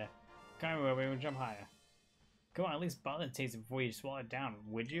moment there. Can't remember where we would jump higher. Come on, at least bother to taste it before you swallow it down,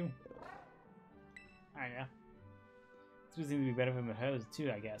 would you? Oh yeah. This would seem to be better for the herbs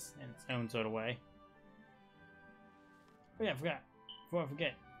too, I guess, in its own sort of way. Oh yeah, I forgot. Before I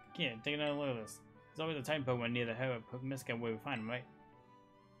forget, yeah, take another look at this. There's always a Titan Pokemon near the herb misca where we find them, right?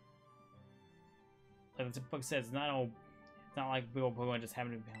 Like the book says, it's not like big old Pokemon just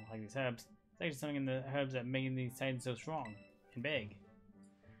happen to be like these herbs. It's actually something in the herbs that make these Titans so strong and big.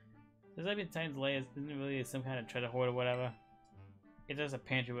 Does that mean Titan's layers isn't really some kind of treasure hoard or whatever? It's just a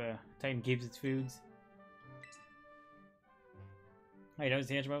pantry where Titan keeps its foods. Hey, don't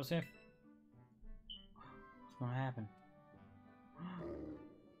see Maple Smith? What's gonna happen?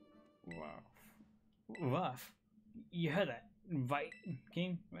 Wow. Rough. You heard that, right,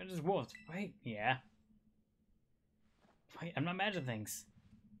 King? We're just wolves, right? Yeah. Wait, I'm not imagining things.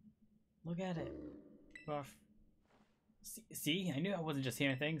 Look at it. Rough. See? I knew I wasn't just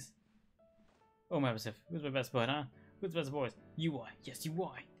hearing things. Oh, my best. Who's my best bud, huh? Who's the best of boys? You are. Yes, you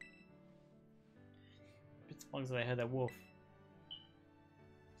are. As long as I heard that wolf.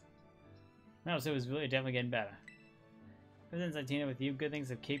 No, so it was really definitely getting better. Ever since I teamed up with you, good things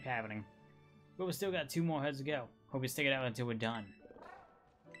have keep happening. But we still got 2 more heads to go. Hope you stick it out until we're done.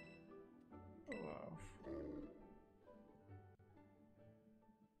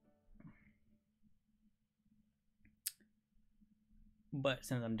 But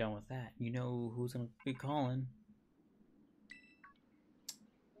since I'm done with that, you know who's gonna be calling.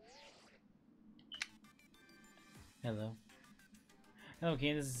 Hello. Hello,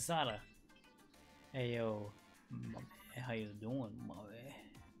 Ken, this is Sada. Hey, yo. How you doing, Molly?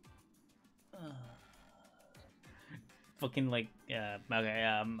 Fucking like, okay,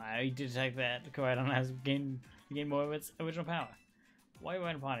 I detect that Koridon has gained more of its original power. While you're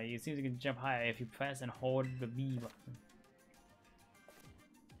right upon it, it seems you can jump higher if you press and hold the B button.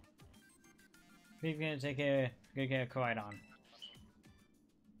 We're gonna take good care of Koridon.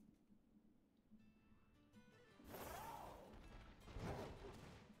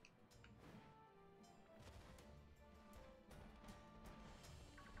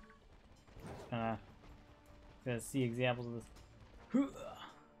 Gonna see examples of this.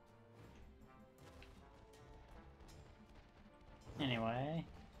 Anyway,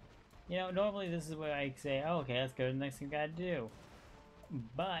 you know, normally this is where I say, oh, okay, let's go to the next thing we gotta do.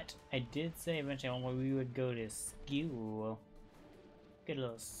 But I did say eventually we would go to school. Get a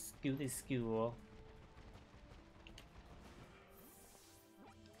little schooly school.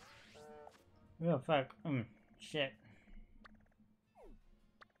 Oh fuck. Shit.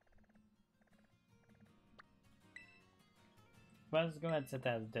 But let's go ahead and set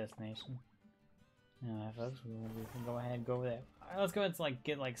that as a destination. Alright folks, we can go ahead and go over there. Alright, let's go ahead and like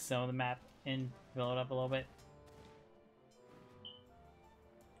get like some of the map in, fill it up a little bit.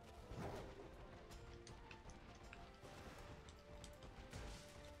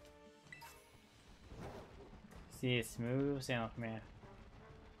 See a smooth sailing from here.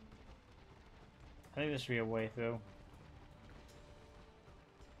 I think there should be a way through.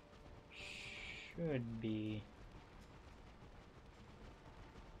 Should be.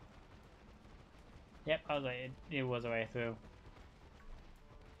 Yep, I was like, it was a way through.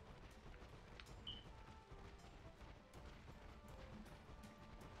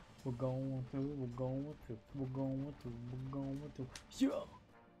 We're going through, we're going through, we're going through, we're going through. Yeah!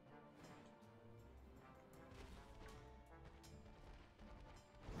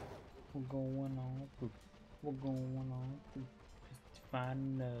 We're going on through, we're going on through. Just to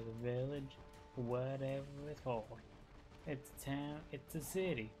find another village, whatever it's called. It's a town, it's a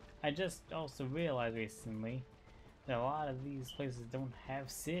city. I just also realized recently that a lot of these places don't have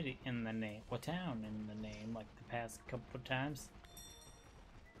city in the name, or town in the name, like the past couple of times.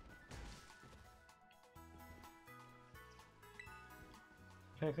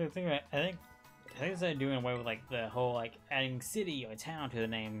 I think they started doing away with like the whole like adding city or town to the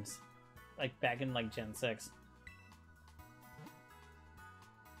names, like back in like Gen 6.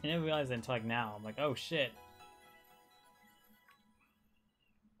 I didn't realize it until like now. I'm like, oh shit.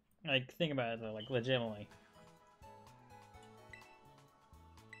 Like, think about it though, like legitimately.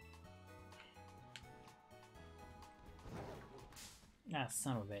 Ah,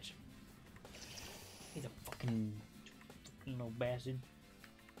 son of a bitch. He's a fucking little bastard.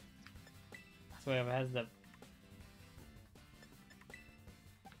 That's whatever has the.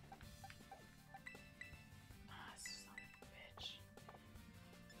 Ah, son of a bitch.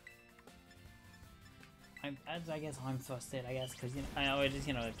 I guess I'm frustrated, I guess, because, you know, I know I just,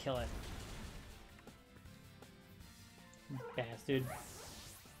 you know, kill it. Bastard.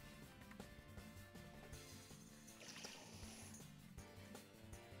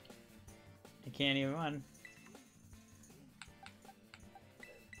 I can't even run.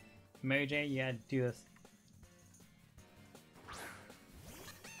 Mary Jane, you gotta do this.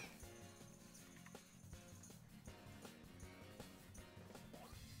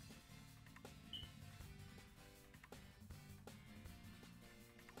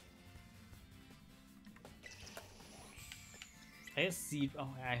 I guess seed. Oh,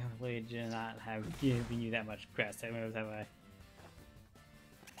 I really did not have given you that much grass type moves, have I?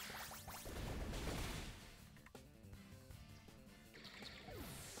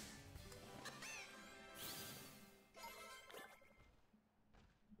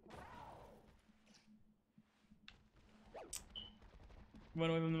 Run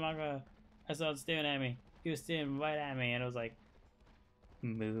away from the manga. I saw it staring at me. He was staring right at me, and I was like,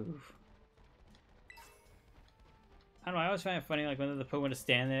 move. I don't know, I always find it funny, like, when the Pokemon just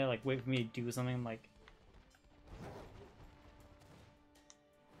stand there, like, wait for me to do something, like...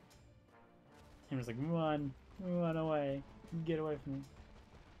 I'm just like, run away, get away from me.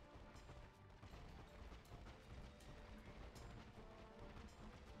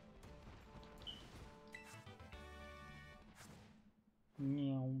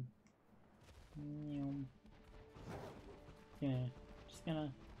 Meow. Meow. Yeah, just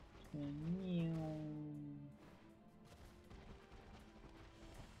gonna meow.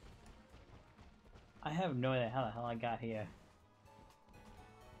 I have no idea how the hell I got here.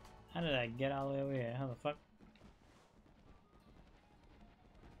 How did I get all the way over here? How the fuck?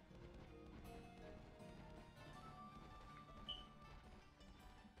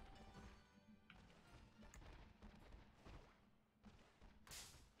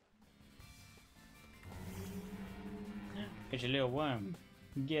 It's your little worm.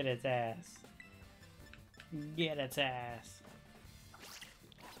 Get its ass. Get its ass.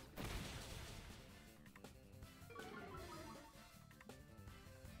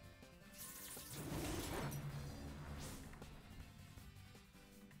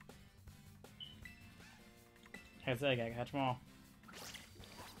 I said I gotta catch them all.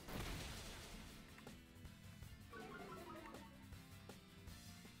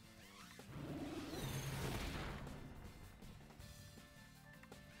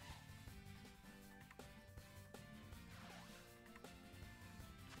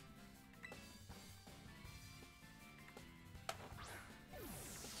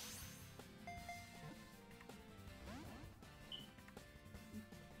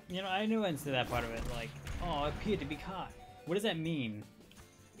 You know, I knew into that part of it, like, oh, it appeared to be caught. What does that mean?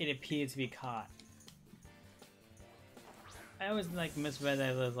 It appeared to be caught. I always, like, misread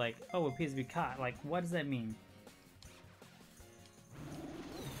that as, like, oh, it appears to be caught. Like, what does that mean?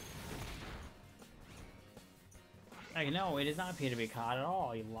 Like, no, it does not appear to be caught at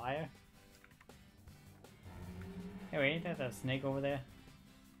all, you liar. Hey, wait, ain't that the snake over there?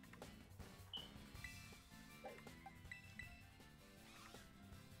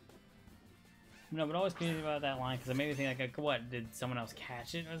 No, but always confused about that line because it made me think like, what, did someone else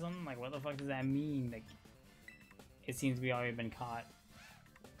catch it or something? Like, what the fuck does that mean? Like, it seems to be already been caught.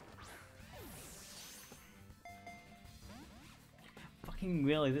 Fucking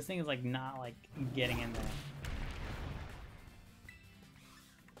really, this thing is like not like getting in there.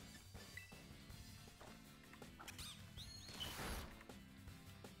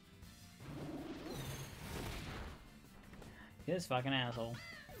 This fucking asshole.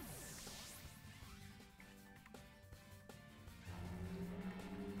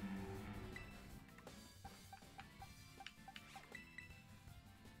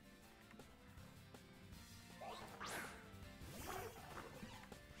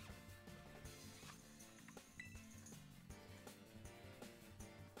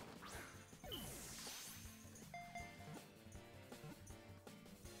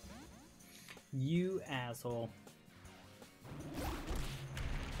 You asshole.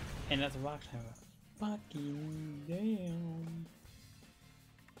 And that's a rock tower. Fucking damn.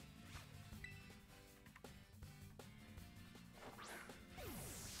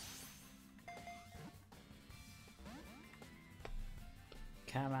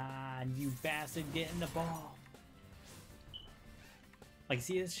 Come on, you bastard, get in the ball. Like,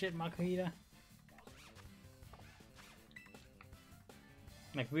 see this shit, Makuhita?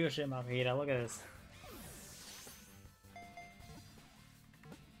 Like, real shit, Makuhita, look at this.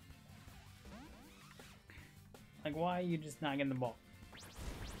 Like, why are you just not getting the ball?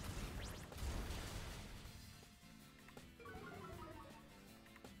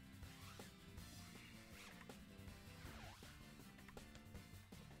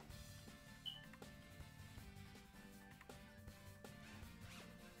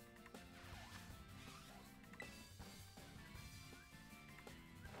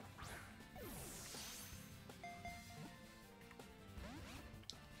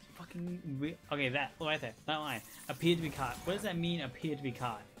 Okay, that right there, that line. Appeared to be caught. What does that mean, appeared to be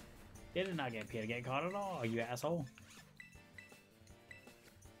caught? It did not appear to get caught at all, you asshole.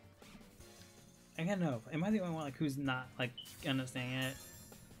 I gotta know. Am I the only one like who's not like understanding it?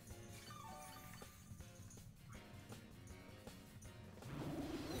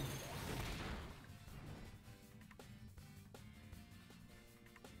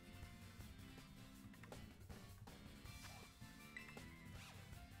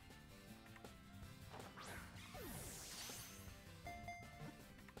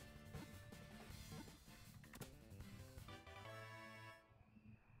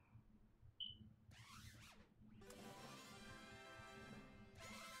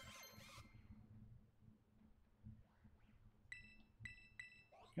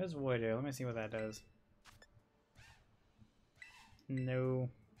 There's water. Let me see what that does. No.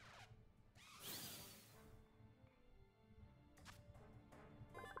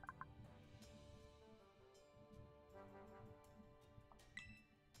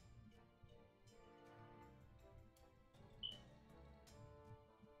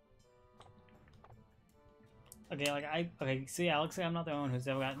 Okay, like okay, see, Alex, I'm not the only one who's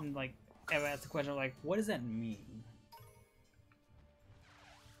ever gotten, like, ever asked the question of, like, what does that mean?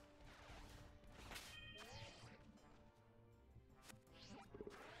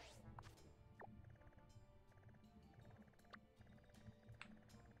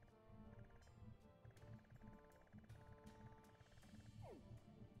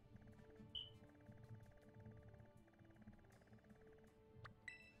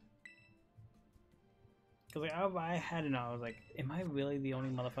 Because, like, I had to know, I was like, am I really the only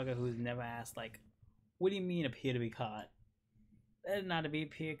motherfucker who's never asked, like, what do you mean appear to be caught? That's not to be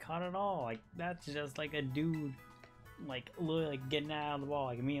appear caught at all. Like, that's just, like, a dude, like, literally, like, getting out of the ball,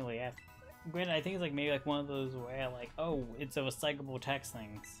 like, immediately after. Granted, I think it's, like, maybe, like, one of those where, like, oh, it's a recyclable text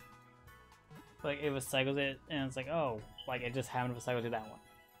things. Like, it recycles it, and it's like, oh, like, it just happened to recycle to that one.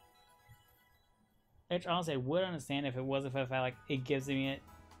 Which, honestly, I would understand if it wasn't for the fact, like, it gives me it,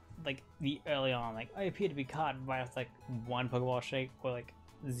 like, the early on, like, I appear to be caught by, like, one Pokeball shake, or, like,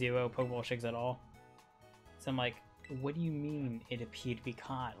 0 Pokeball shakes at all. So I'm like, what do you mean it appeared to be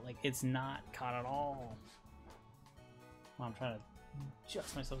caught? Like, it's not caught at all. Well, I'm trying to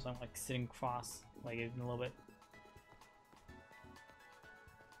adjust myself so I'm, like, sitting cross-legged a little bit.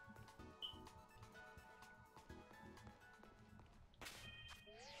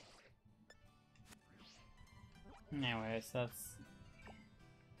 Anyways, that's...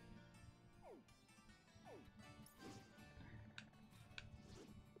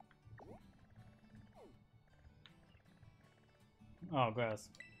 Oh, gross.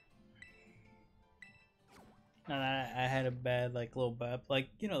 And I had a bad, like, little burp. Like,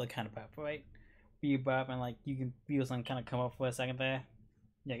 you know the kind of burp, right? Where you burp and, like, you can feel something kind of come up for a second there.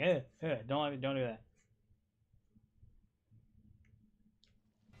 Yeah, good. Don't do that.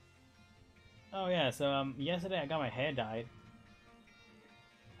 Oh, yeah, so, yesterday I got my hair dyed.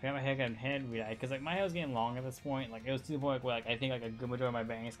 I got my hair cut and hair re-dyed, because, like, my hair was getting long at this point. Like, it was to the point where, like, I think, like, a good majority of my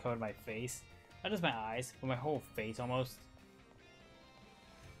bangs covered my face. Not just my eyes, but my whole face, almost.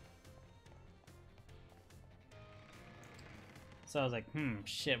 So I was like,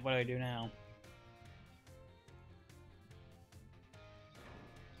 shit, what do I do now?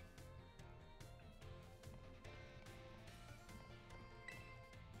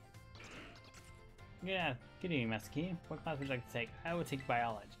 Yeah, good evening, Master Key. What class would you like to take? I would take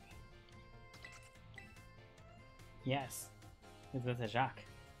biology. Yes. This is Jacques.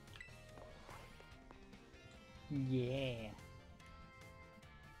 Yeah.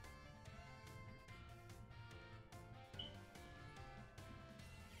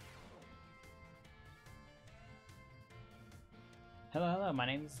 Hello, my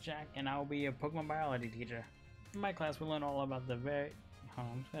name is Jack, and I will be a Pokemon biology teacher. In my class, we'll learn all about the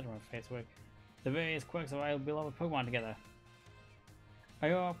I'm just gonna run Facebook. The various quirks of our beloved Pokemon together. I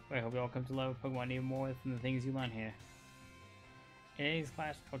hope you all come to love Pokemon even more than the things you learn here. In today's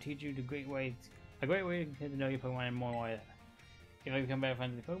class, I'll teach you a great way to get to know your Pokemon in more way. If you become better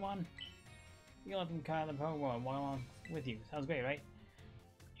friends with your Pokemon, you can let them kind of the Pokemon and walk along with you. Sounds great, right?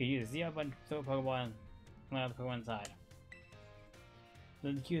 You use the up button to throw a Pokemon and let the Pokemon inside.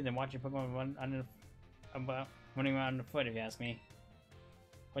 Then the queue, then watch your Pokemon running around the foot, if you ask me.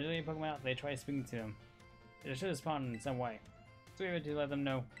 Once you let your Pokemon out, they try speaking to them. They should respond in some way. So we have to let them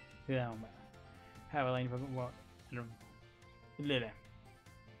know to them. However, letting your Pokemon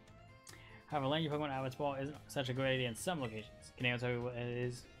out of its ball isn't such a great idea in some locations. Can anyone tell you what it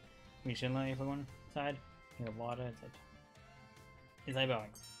is when you shouldn't let your Pokemon inside? You have water, inside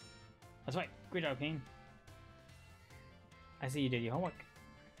buildings. That's right. Great job, King. I see you did your homework.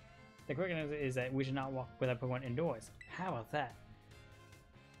 The correct answer is that we should not walk with our Pokemon indoors. How about that?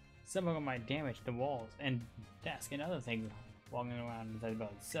 Some Pokemon might damage the walls and desk and other things walking around inside the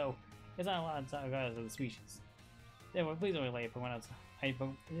building, so it's not allowed inside regardless of the species. Therefore, please only let your Pokemon outside.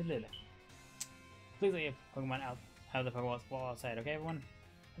 Please let your Pokemon out of the Pokemon wall outside, okay, everyone?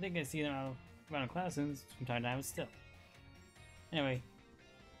 I think I see them out around classrooms from time to time, but still. Anyway,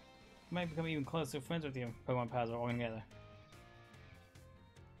 you might become even closer friends with your Pokemon pals walking together.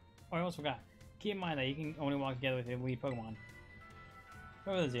 Oh, I almost forgot. Keep in mind that you can only walk together with your lead Pokemon.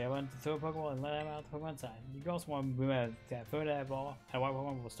 Remember the 0 button to throw a Pokeball and let them out the Pokemon side. You can also want to remember that throw that ball and a white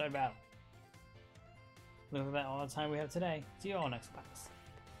Pokemon will start battle. Look at that all the time we have today. See you all next class.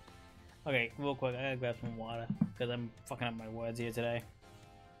 Okay, real quick, I gotta grab some water because I'm fucking up my words here today.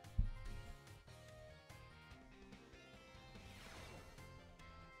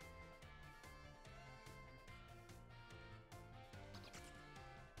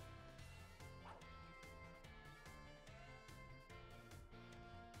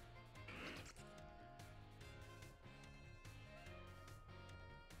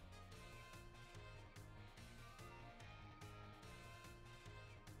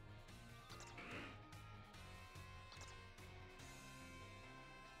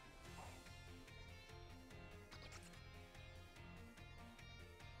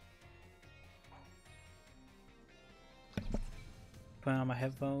 Put on my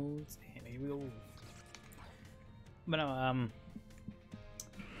headphones, and here we go. But no,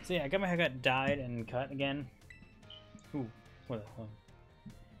 so yeah, I got my haircut dyed and cut again. Ooh, what the hell?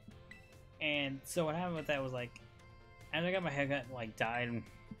 And so what happened with that was like, as I got my haircut like dyed and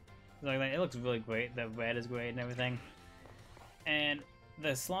like that, it looks really great. The red is great and everything. And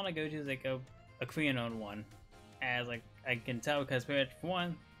the salon I go to is like a Korean-owned one, as like I can tell because for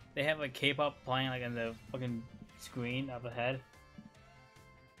one, they have like K-pop playing like in the fucking screen up ahead,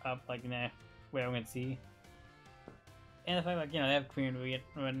 up like in there where I can see. And the fact like, you know, they have Korean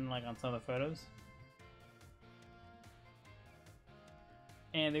written like on some of the photos.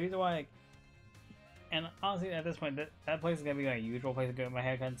 And the reason why, like, and honestly at this point, that place is gonna be my usual place to get my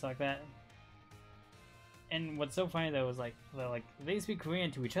haircut and stuff like that. And what's so funny though is like, they speak Korean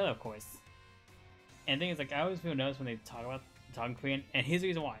to each other, of course. And the thing is, like, I always feel nervous when they talking Korean. And here's the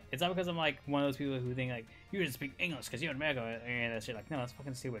reason why. It's not because I'm like one of those people who think like, you should speak English because you're in America and that shit. Like, no, that's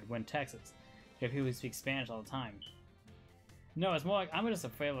fucking stupid. We're in Texas. You have people who speak Spanish all the time. No, it's more like I'm just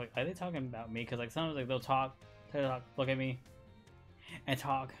afraid of, like, are they talking about me? Because like sometimes like they'll talk, look at me, and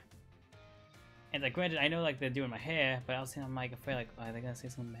talk. And like granted, I know like they're doing my hair, but also I'm like afraid like, oh, are they gonna say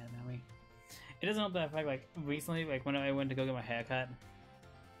something bad about me? It doesn't help that fact like recently, like when I went to go get my hair cut,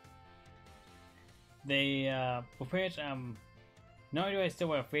 they well pretty much not only do I still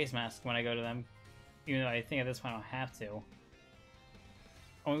wear a face mask when I go to them, even though I think at this point I don't have to.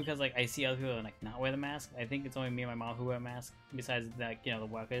 Only because like I see other people like not wear the mask. I think it's only me and my mom who wear a mask, besides like, you know, the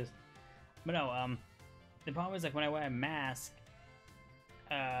workers. But no, the problem is like when I wear a mask,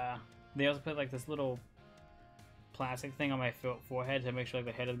 they also put like this little plastic thing on my forehead to make sure like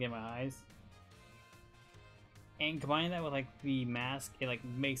the hair doesn't get in my eyes. And combining that with like the mask, it like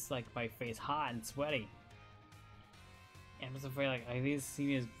makes like my face hot and sweaty. And I'm just afraid like I these see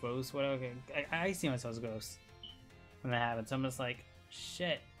me as gross, whatever. I see myself as gross when that happens. So I'm just like,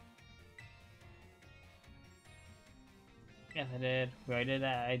 shit. Yes, I did. Well, I did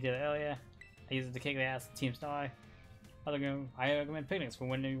that. I did it earlier. I used it to kick the ass of Team Star. I recommend picnics for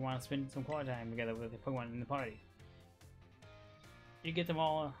when you want to spend some quality time together with the Pokemon in the party. You get them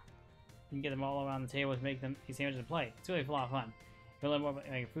all. You can get them all around the table to make them these sandwiches and play. It's really a lot of fun. If you learn more about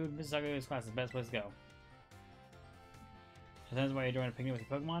food, Mrs. Ugly's class is the best place to go. Sometimes while you're doing a picnic with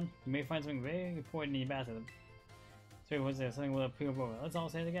your Pokemon, you may find something very important in your basket. So what's there? Something with a Pokemon. Let's all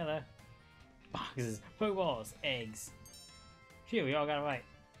say it together. Boxes, Pokeballs, eggs. Phew, we all got it right.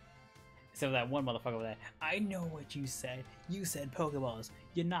 Except for that one motherfucker over there. I know what you said. You said Pokeballs.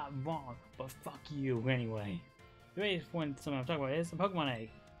 You're not wrong, but fuck you anyway. The way when someone I'm talking about is a Pokemon egg.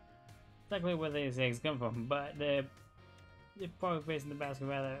 Exactly where these eggs come from, but they're probably placed in the basket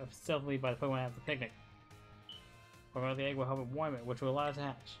rather stealthily by the Pokemon at the picnic. Or the egg will help it warm it, which will allow it to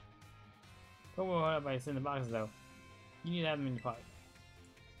hatch. Pokemon will hold up by sitting in the boxes though. You need to have them in your pocket.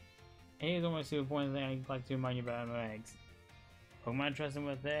 And here's almost the important thing I'd like to remind you about my eggs. Pokemon trust them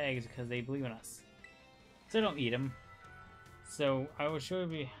with their eggs because they believe in us. So don't eat them. So I will sure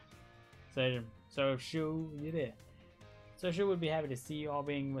be. So sure would be happy to see you all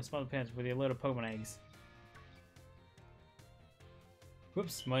being responsible parents with your little Pokemon eggs.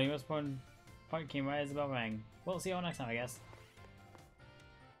 Whoops, my most important part came right as the bell rang. Well, see you all next time, I guess.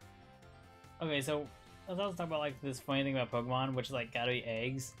 Okay, so let's also talk about like this funny thing about Pokemon, which is like gotta be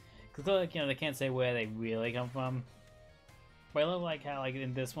eggs. Cause like, you know, they can't say where they really come from. But I love like how like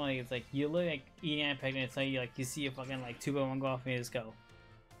in this one, like, it's like you look like eating at a picnic, it's like you see a fucking like 2 Pokemon go off and you just go.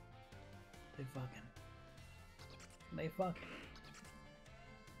 They fucking.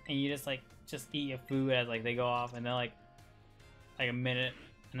 And you just eat your food as like they go off, and then like a minute,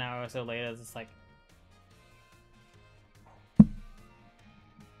 an hour or so later, it's just like.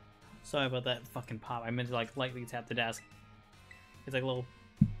 Sorry about that fucking pop. I meant to like lightly tap the desk. It's like a little.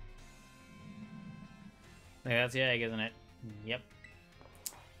 Like, that's your egg, isn't it? Yep.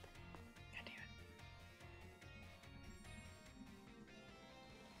 God damn it.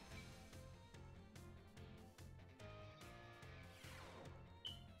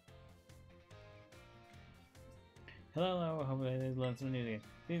 Hello, hope you learned some new things.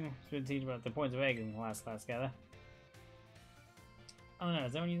 These should teach about the points of eggs in the last class together. Oh no,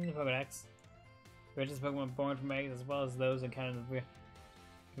 is anyone using the Pokedex? Register Pokemon born from eggs as well as those encountered in the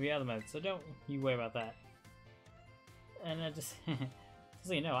three other methods, so don't you worry about that. And just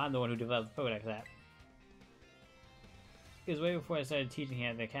so you know, I'm the one who developed the Pokedex app. It was way before I started teaching here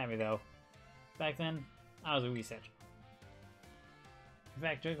at the academy though. Back then, I was a researcher. In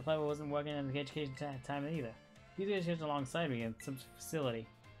fact, Draco Clever wasn't working in the education time either. He was researching alongside me in some facility.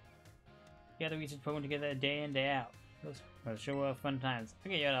 You had to research Pokemon together day in, day out. Those sure were fun times. I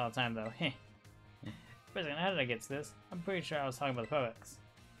get you out all the time though. Wait a second, how did I get to this? I'm pretty sure I was talking about the Pokedex.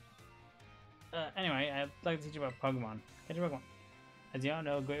 Anyway, I'd like to teach you about Pokemon. Catch a Pokemon. As you all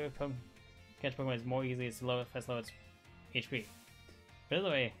know, a great way to catch Pokemon is more easily to low its HP. But other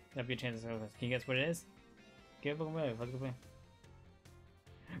way, that'd be a chance to Can you guess what it is? Give a Pokemon look at the play.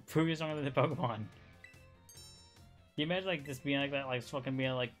 Prove you're stronger than the Pokemon. Can you imagine like just being like that, like fucking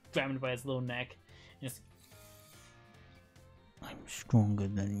being like grabbing it by its little neck and just I'm stronger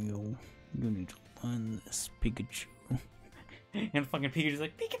than you. You need to learn this, Pikachu. And fucking Pikachu's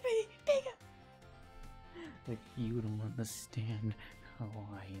like, Pika! Like, you don't understand how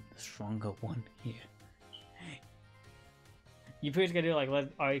I am the stronger one here. You pretty much gotta do like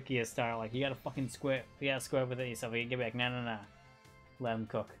let Arceus style, like you gotta fucking square with it yourself. You get back, nah. Let him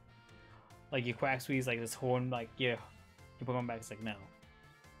cook. Like you quack squeeze like this horn, like you put him back, it's like no.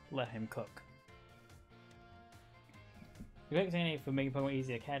 Let him cook. The quick technique for making Pokemon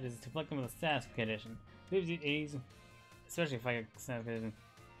easy to catch is to flick them with a status condition. Especially if I get status condition,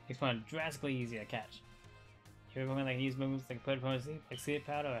 makes Pokemon drastically easier to catch. If you're a Pokemon that can use movements that can put Pokemon to sleep, like Sleep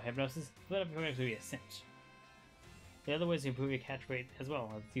Powder or Hypnosis, split up your Pokemon to be a cinch. The other ways to improve your catch rate as well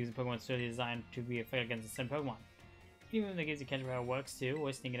is using Pokemon strategy designed to be effective against a certain Pokemon. Even if that gives you catch power works too,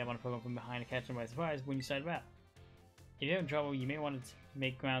 or sneaking up on a Pokemon from behind to catch them by surprise when you start battle. If you're having trouble, you may want to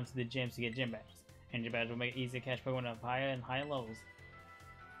make grounds to the gyms to get gym badges, and gym badges will make it easy to catch Pokemon up higher and higher levels.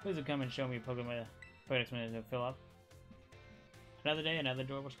 Please do come and show me Pokemon Pokedex to fill up. Another day, another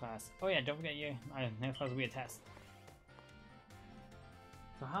adorable class. Oh yeah, don't forget next class will be a test.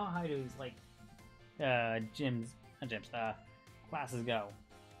 So how high do these like classes go?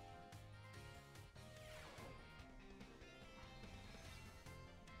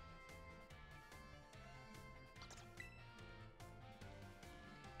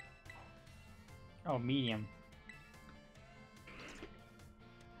 Oh, medium.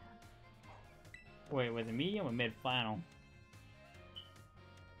 Wait, was it medium or mid-final?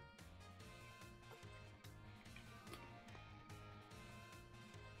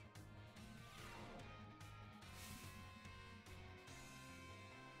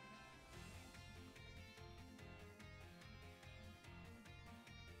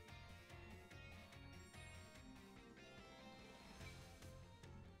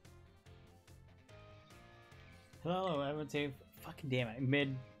 Hello, everyone say fucking damn it,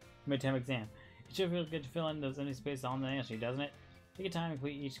 midterm exam. It sure feels good to fill in those empty spaces on the answer, doesn't it? Take your time and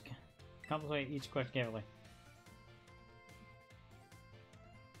complete each question carefully.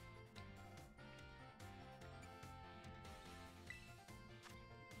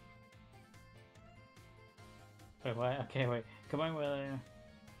 Wait, what? Okay, wait. Combine with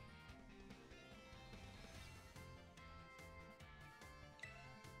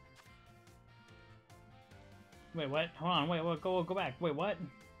wait, what? Hold on, wait, what? Go back. Wait, what?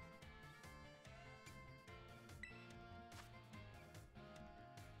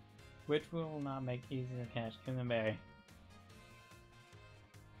 Which will not make easy to catch in the berry.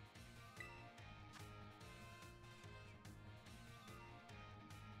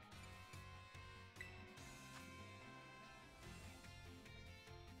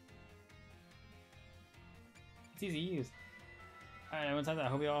 It's easy to use. Alright, everyone's like that. I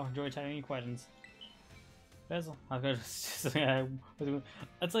hope you all enjoy chatting any questions. That's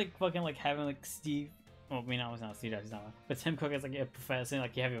like fucking like having like Steve. Well, I mean, no, it's not Steve Jobs, he's not one. But Tim Cook is like a professor,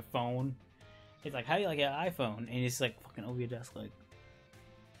 like you have your phone. It's like, how do you like an iPhone? And he's like fucking over your desk, like,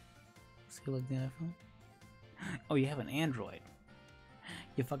 see, like the iPhone? Oh, you have an Android.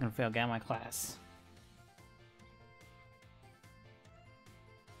 You fucking failed, get out of my class.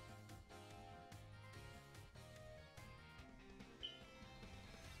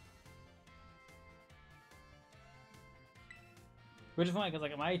 Which is funny because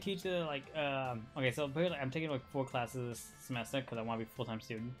like my teacher like okay, so I'm taking like 4 classes this semester because I want to be a full-time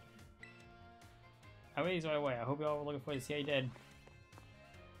student. I read these right away. I hope you all were looking forward to see how you did.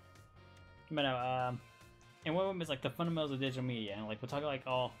 But no, and one of them is like the fundamentals of digital media, and like we're talking like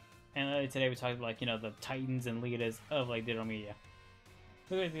all. And today we talked about like the titans and leaders of like digital media.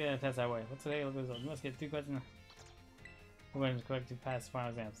 Look at the test that way. What's today? Look at this. Let's get 2 questions. We're going to correct to pass final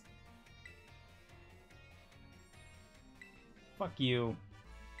exams. Fuck you.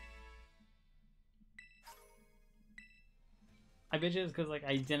 I bet you it's because like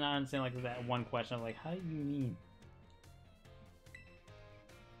I did not understand like that one question. I'm like, how do you mean?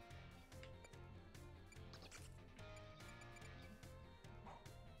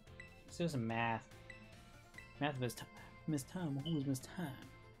 Let's do some math. Math Miss Time. Miss Time. Who is Miss Time?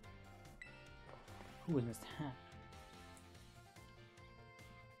 Who is Miss Time?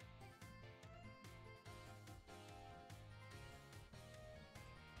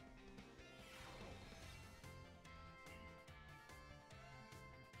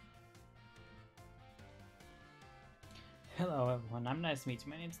 Hello everyone, I'm nice to meet you.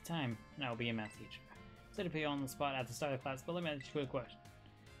 My name's Time, and I'll be your math teacher. Sorry to put you on the spot at the start of the class, but let me ask you a quick question.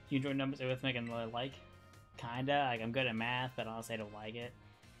 Do you enjoy numbers, arithmetic, and like? Kinda. Like, I'm good at math, but honestly I don't like it.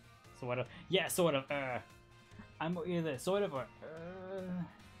 Sort of. Yeah, sort of. I'm either sort of or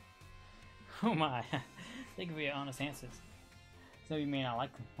Oh my. Thank you for your honest answers. Some of you may not like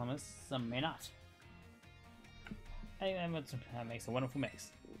numbers, some may not. I think that makes a wonderful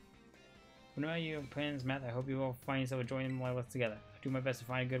mix. Whenever you apprentice math, I hope you will find yourself enjoying my lessons together. I do my best to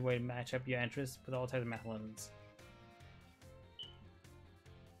find a good way to match up your interests with all types of math lessons.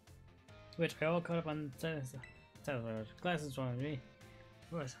 Which I all caught up on glass is strong against me.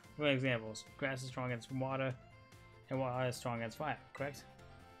 For examples, grass is strong against water, and water is strong against fire, correct?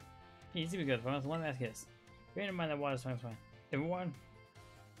 Easy to be good, but let me ask you this. Bear in mind that water is strong against fire.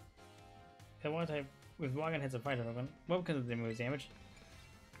 If water type with water hits a fire type, what becomes of the move's damage?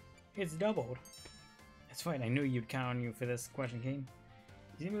 It's doubled. That's fine, I knew you'd count on you for this question, King.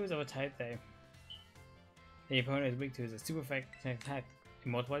 These moves of a type that the opponent is weak to is a super effect attack. It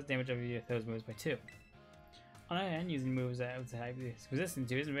multiplies damage of those moves by 2. On the other hand, using moves that the type is resistant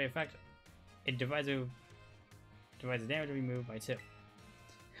to isn't very effective. It divides the damage of your move by 2.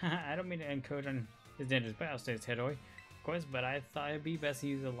 I don't mean to encourage on his dangerous battle stage territory, of course, but I thought it'd be best to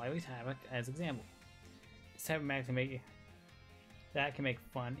use a lively type as example. This type of mag can make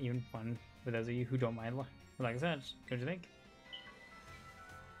fun, even fun, for those of you who don't mind like such, don't you think?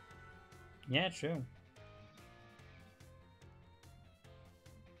 Yeah, true.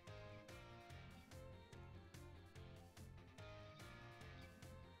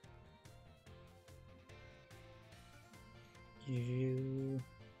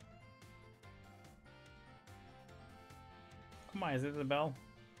 Come on, is it the bell?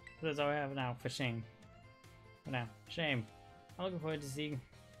 That's all I have now, for shame. For now, shame. I'm looking forward to seeing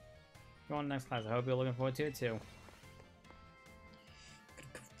you on the next class. I hope you're looking forward to it too.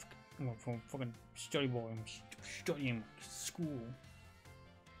 I'm from fucking study boy. I'm studying school.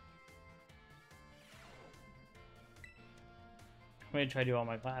 I'm gonna try to do all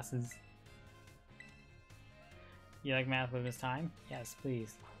my classes. You like math with this time? Yes,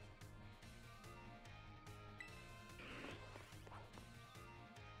 please.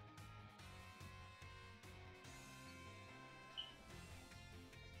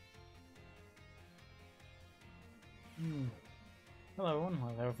 Hello everyone,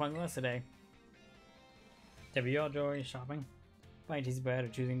 let's have a fun class today. Have you all enjoyed shopping? Buying tasty bread or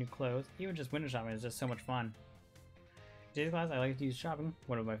choosing new clothes, even just window shopping is just so much fun. In today's class, I like to use shopping,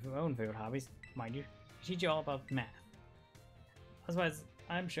 one of my own favorite hobbies, mind you, to teach you all about math. Otherwise,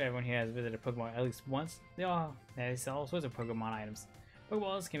 I'm sure everyone here has visited Pokemon at least once. They sell all sorts of Pokemon items.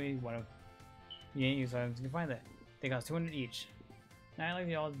 Pokeballs can be one of the use items you can find there. They cost 200 each. Now I'd like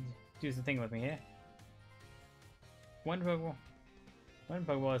you all to do some thinking with me here. One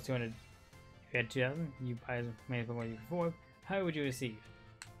Pokeball is 200. If you had 2,000, you buy as many Pokemon you can afford. How would you receive?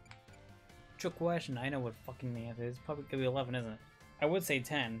 Trick question. I know what fucking the answer is. Probably gonna be 11, isn't it? I would say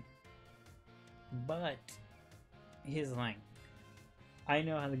 10, but here's the thing. I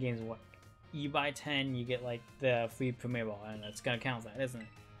know how the games work. You buy 10, you get like the free Premier Ball, and it's gonna count that, isn't it?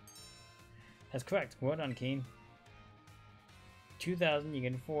 That's correct. Well done, Keen. 2,000, you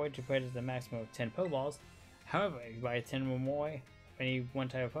can afford to purchase the maximum of 10 Pokeballs. However, if you buy 10 or more of any one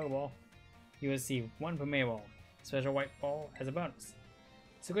type of Pokeball, you will receive 1 Premier Ball, special white ball, as a bonus.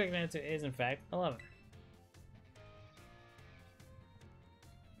 So the correct answer is in fact 11.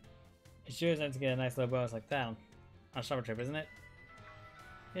 It sure is nice to get a nice little bonus like that on a shopping trip, isn't it?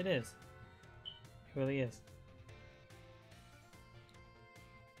 It is. It really is.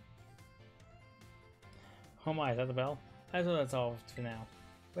 Oh my, is that the bell? I thought that's all for now.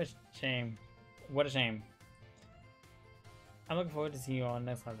 What a shame. What a shame. I'm looking forward to seeing you all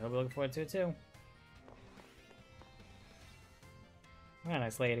next class. I hope you're looking forward to it too. What a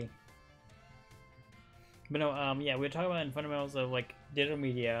nice lady. But no, yeah, we were talking about in fundamentals of like digital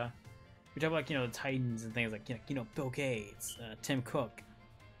media. We talk about, the Titans and things like, Bill Gates, Tim Cook,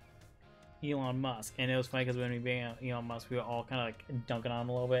 Elon Musk. And it was funny because when we being Elon Musk, we were all kind of like dunking on him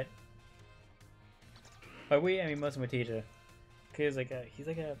a little bit. By we, I mean most of my teacher. Cause he's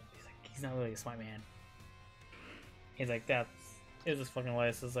not really a smart man. He's like, it was just fucking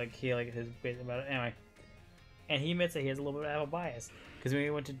hilarious. It's like, he like his bit about it. Anyway. And he admits that he has a little bit of a bias. Because when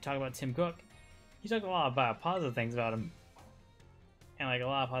we went to talk about Tim Cook, he talked a lot about positive things about him. And like a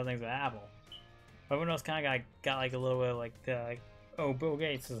lot of positive things about Apple. But everyone else kind of got like a little bit of like oh, Bill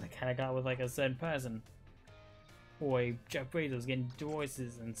Gates is like, kind of got with like a certain person. Or Jeff Bezos getting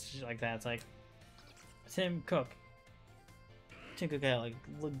divorces and shit like that. It's like, Tim Cook had like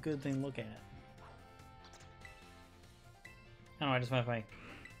a good thing to look at. I don't know, I just went funny.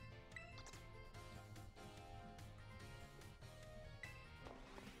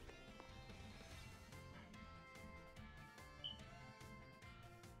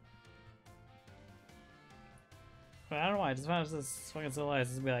 But I don't know why, I just found this fucking so nice.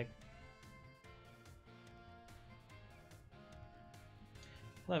 Just be like,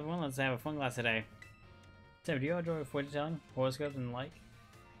 hello everyone, let's have a fun class today. So, do you enjoy fortune telling, horoscopes, and the like?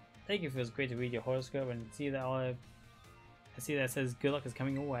 Thank you, it feels great to read your horoscope and see that I see that says good luck is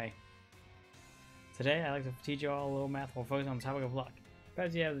coming your way. Today, I'd like to teach you all a little math while focusing on the topic of luck.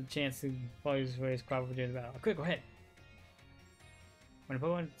 Perhaps you have the chance to follow this phrase crop during the battle. A critical hit. When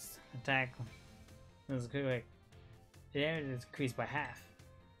opponents attack, there's a critical hit. The damage is increased by half.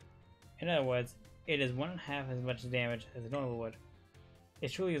 In other words, it is 1.5 as much damage as a normal would.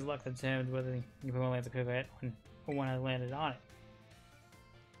 It truly is luck that determines whether your opponent lands a critical hit or one has landed on it.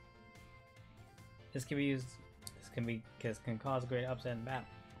 This can cause a great upset in battle.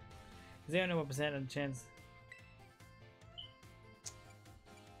 Is there no percent of chance?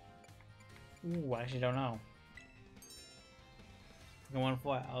 Ooh, I actually don't know. I won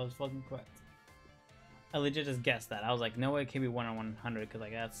for it. I was fucking correct. I legit just guessed that. I was like, no way it can be 1 on 100 because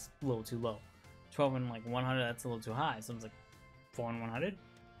like that's a little too low. 12 and like 100, that's a little too high. So I was like, 4 on 100.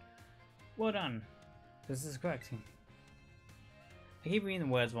 Well done. This is correct. I keep reading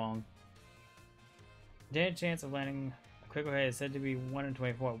the words wrong. The dead chance of landing a critical hit is said to be 1 in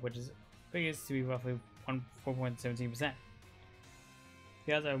 24, which is figures to be roughly 4.17%.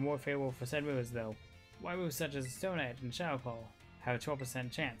 The odds are more favorable for said moves, though. Why moves such as Stone Edge and Shadow Claw have a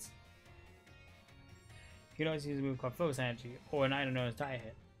 12% chance? You can always use a move called Focus Energy, or an item known as Die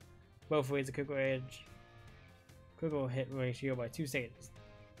Hit. Both raise the critical hit ratio by 2 stages.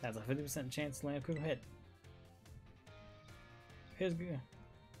 That's a 50% chance to land a critical hit. Feels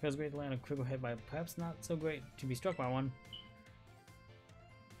great to land a critical hit, but perhaps not so great to be struck by one.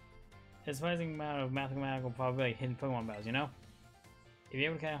 There's a surprising amount of mathematical probability hidden Pokemon battles, you know? If you're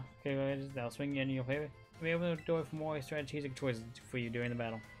able to count critical hits, that'll swing in your favor. You'll be able to door for more strategic choices for you during the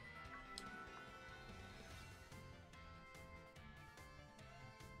battle.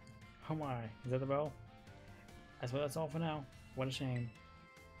 Oh my, is that the bell? I suppose that's all for now. What a shame.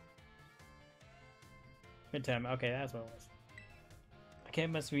 Midterm, okay, that's what it was. I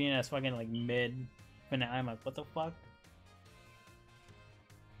can't must be in a fucking like mid finale. I'm like, what the fuck?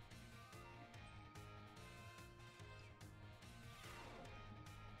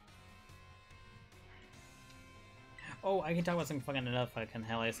 Oh, I can talk about some fucking another fucking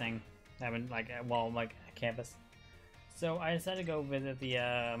hilarious thing that happened like while like at campus. So I decided to go visit the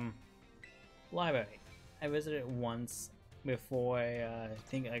library. I visited it once before I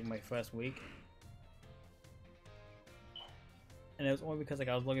think like my first week. And it was only because like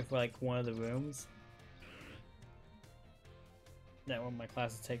I was looking for like one of the rooms that one of my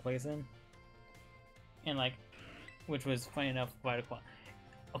classes take place in. And like, which was funny enough right o'clock.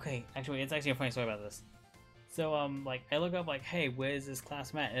 Okay, actually it's actually a funny story about this. So like I look up like, hey, where's this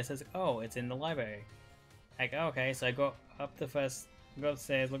class at? And it says, oh, it's in the library. Like, okay, so I go upstairs,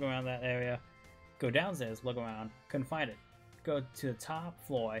 look around that area, go downstairs, look around, couldn't find it. Go to the top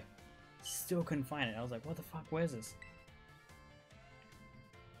floor, still couldn't find it. I was like, what the fuck, where's this?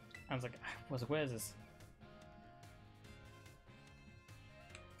 I was like, where is this?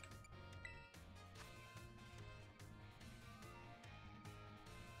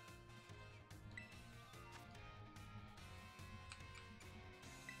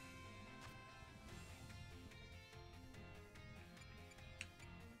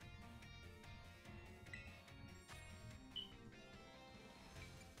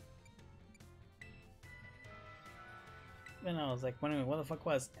 And I was like wondering what the fuck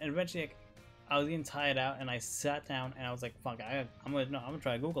was, and eventually like, I was getting tired out, and I sat down, and I was like, "Fuck, I'm gonna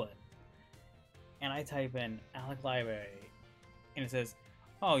try to Google it." And I type in Alec Library, and it says,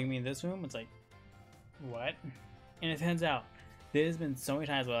 "Oh, you mean this room?" It's like, what? And it turns out there's been so many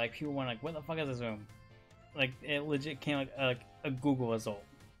times where like people want like, "What the fuck is this room?" Like it legit came like a Google result.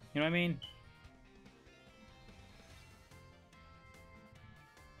 You know what I mean?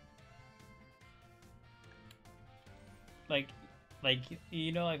 Like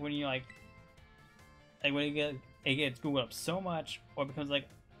you know, like when you like when you get it gets Googled up so much, or becomes like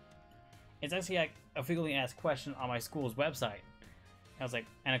it's actually like a frequently asked question on my school's website. I was like,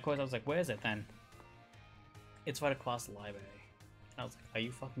 and of course I was like, where is it then? It's right across the library. And I was like, are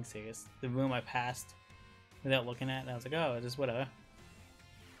you fucking serious? The room I passed without looking at, and I was like, oh, just whatever.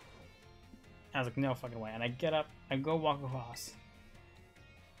 I was like, no fucking way. And I get up, I go walk across.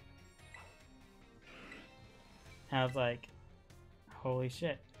 And I was like, holy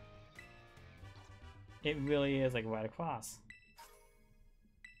shit. It really is like right across.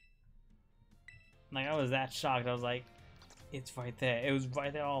 Like, I was that shocked. I was like, it's right there. It was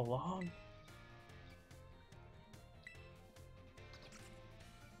right there all along.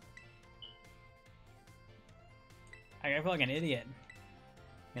 I feel like an idiot.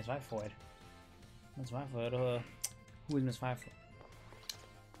 Miss Whitefoot. Miss Whitefoot. Who is Miss Whitefoot?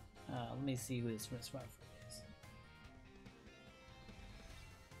 Let me see who this Miss Whitefoot is.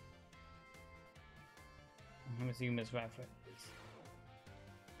 Let me see who Miss Whitefoot is.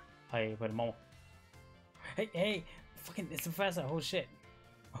 Hey, put him on. Hey, fucking, it's the professor. Oh shit.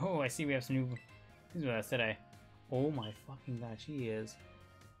 Oh, I see we have some new. These are today. Oh my fucking god, she is.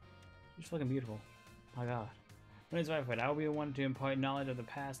 She's fucking beautiful. My god. When it's Whitefoot, I will be the one to impart knowledge of the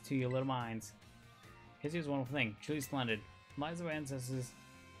past to your little minds. History is a wonderful thing, truly splendid. Lives of our ancestors,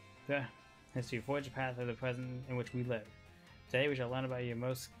 the history forged a path of the present in which we live. Today we shall learn about the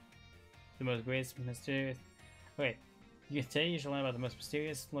most greatest mysterious. Wait, today you shall learn about the most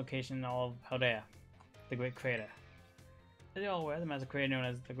mysterious location in all of Paldea, the Great Crater. As you're all aware, the massive crater known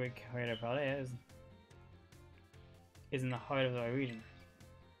as the Great Crater of Paldea is in the heart of our region.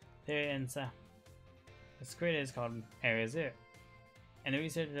 There in this crater is called Area Zero, and the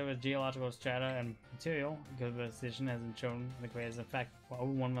research of its geological strata and material composition has been shown the crater is in fact over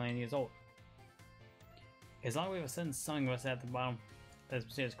 1 million years old. As long as we have a sudden sun rests at the bottom of this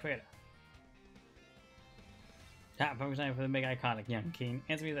mysterious crater. Perfect time for the big iconic young king.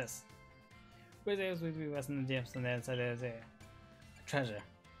 Answer me this. Where's the areas we be resting in the depths on the inside of this area? A treasure.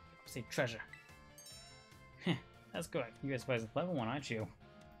 I say treasure. Heh, that's correct. You guys suppose a clever one, aren't you?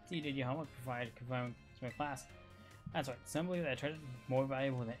 So you did your homework provided to confirm to my class. That's right. Some believe that treasure is more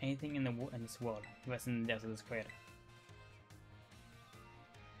valuable than anything in this world, resting in the depths of this crater.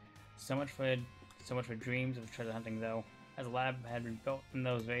 So much for dreams of treasure hunting, though, as a lab had been built in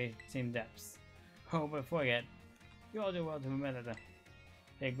those very same depths. Oh, but before I forget, you all do well to remember that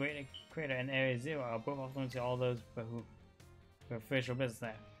the Great Crater and Area Zero are both off limits to all those who official business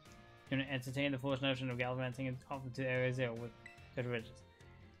there. Do not entertain the foolish notion of gallivanting off into Area Zero with treasure riches.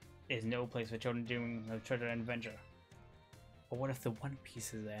 It is no place for children doing a treasure adventure. But what if the One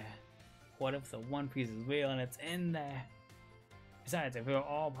Piece is there? What if the One Piece is real and it's in there? Besides, if we were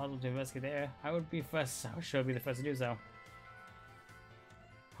all puzzled to investigate there, I would be first. I would sure be the first to do so.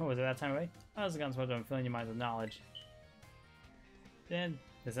 Oh, was it that time, right? I was going to filling your minds with knowledge. Then,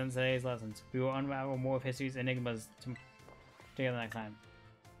 this ends today's lessons. We will unravel more of history's enigmas together next time.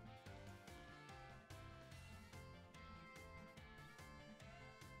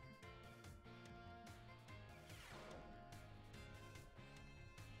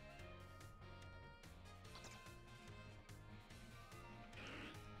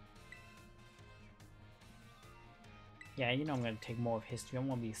 Yeah, you know I'm gonna take more of history. I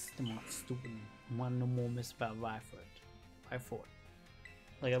want to be stupid. I want to know more myths about Whitefoot.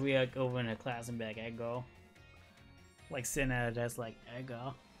 Like, I'll be like over in a class and be like, "Hey, go." Like sitting at a desk, like, "Hey,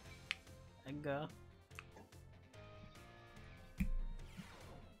 go. Hey, go.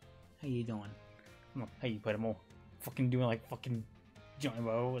 How you doing? Come on, how you put them all? Fucking doing like fucking Johnny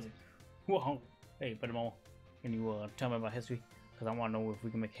Bro, was it? Whoa. Hey, put them all. Can you tell me about history? Because I want to know if we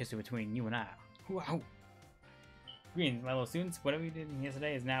can make history between you and I. Wow. Greetings, my little students. Whatever you did here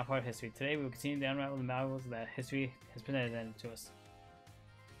today is now part of history. Today we will continue to unravel the marvels that history has presented to us.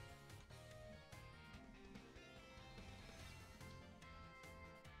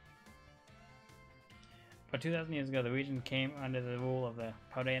 About 2,000 years ago, the region came under the rule of the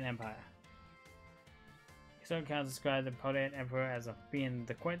Paldean Empire. Historical accounts describe the Paldean Emperor as being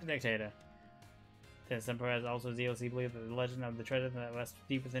quite the dictator. This emperor has also zealously believed that the legend of the treasure that rests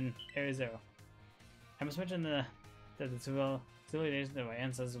deep within Area Zero. I must mention that the civilizations of our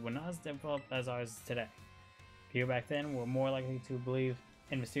ancestors were not as developed as ours today. People back then were more likely to believe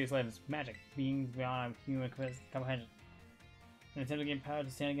in mysterious legends, magic, beings beyond human comprehension. In an attempt to gain power to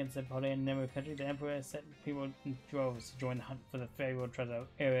stand against the Paldean Nehru country, the Emperor sent people in droves to join the hunt for the fairy world treasure of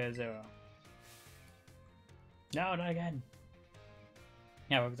Area Zero. No, not again!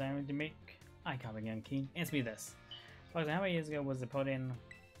 Now we're examining to make eye contact, young king. Answer me this. Approximately how many years ago was the Paldean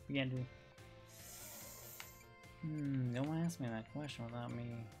began to... don't ask me that question without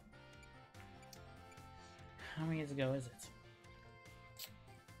me... How many years ago is it?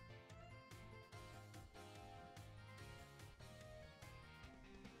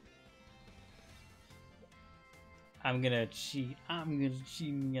 I'm gonna cheat and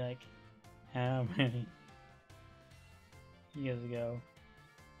be like, how many years ago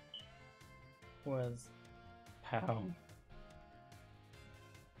was Pal?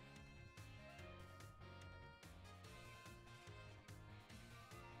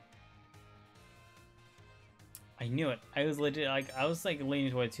 I knew it. I was legit, like, I was like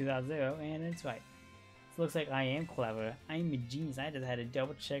leaning toward 2000 and it's right. looks like I am clever. I'm a genius. I just had to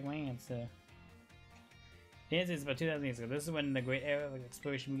double check my answer. The answer is about 2,000 years ago. This is when the great era of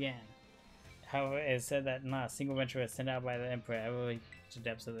exploration began. However, it is said that not a single venture was sent out by the Emperor ever reached the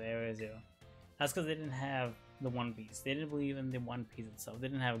depths of the Area Zero. That's because they didn't have the One Piece. They didn't believe in the One Piece itself. They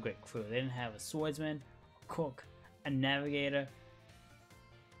didn't have a great crew. They didn't have a swordsman, a cook, a navigator,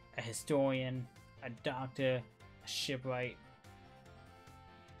 a historian, a doctor, a shipwright,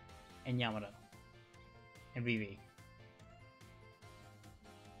 and Yamato. And VV.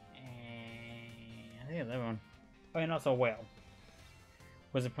 And I think that's everyone. Oh, and also a whale.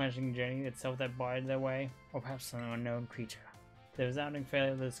 Was it planting journey itself that barred their way, or perhaps some unknown creature? The resounding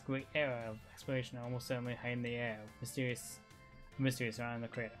failure of this great era of exploration almost certainly heightened the air of mystery surrounding the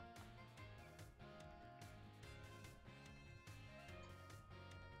crater.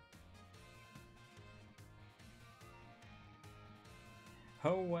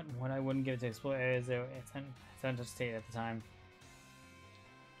 Oh, what I wouldn't give to explore areas there it's untouched state at the time.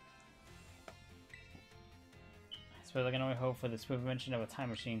 I suppose I can only hope for the swift invention of a time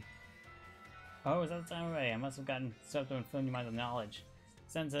machine. Oh, is that the time already? I must have gotten swept up and filling your mind with knowledge.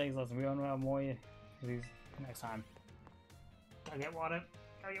 Send today's lesson. We don't know more these next time. Gotta get water.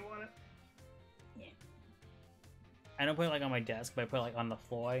 Gotta get water. Yeah. I don't put it like on my desk, but I put it like on the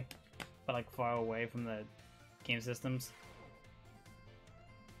floor, but like far away from the game systems.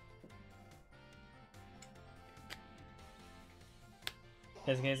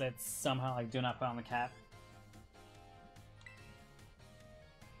 Just in case I somehow like do not put on the cap.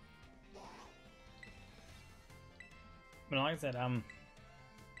 But like I said,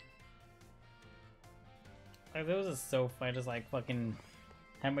 like it was just so fun, just like fucking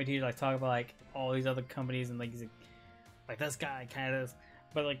have my teacher like talk about like all these other companies and like he's like this guy kind of,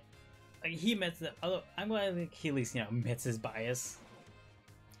 but like he admits that. Although I'm glad like, he at least admits his bias.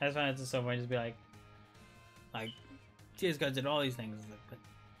 I just find it just so funny, just be like these guys did all these things, but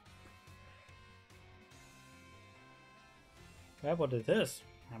Apple did this.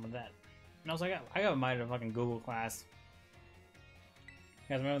 How about that? And also I got invited to a fucking Google class.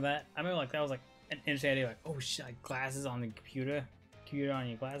 You guys remember that? I remember like that was like an interesting idea, like, oh shit, like glasses on the computer on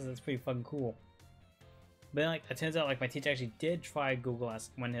your glasses, that's pretty fucking cool. But then like it turns out like my teacher actually did try Google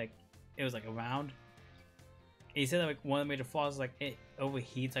Glass when like it was like around. And he said that like one of the major flaws is like it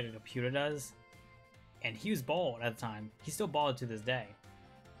overheats like a computer does. And he was bald at the time. He's still bald to this day.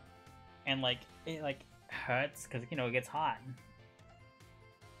 And like it like hurts because it gets hot.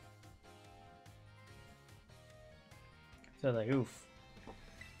 So like oof.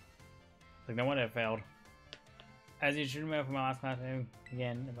 Like no wonder it failed. As you should remember from my last class,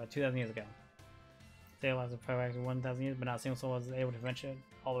 again about 2,000 years ago. Sail lasted for actually 1,000 years, but not a single soul was able to venture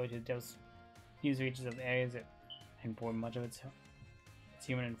all the way to the depths, use reaches of the areas that and pour much of its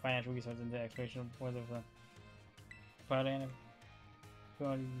human and financial resources into exploration for the PALDEAN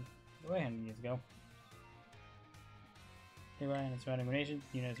 200 years ago. Iran and surrounding nations,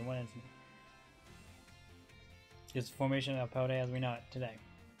 units in one instant. It's the formation of PALDEAN as we know it today.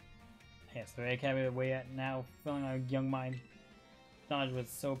 Yes, the academy that we're at now, filling our young mind. Knowledge was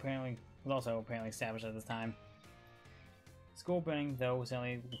also apparently established at this time. School burning, though,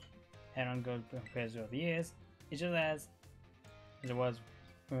 certainly had ongoing repairs throughout the years. It's just as it was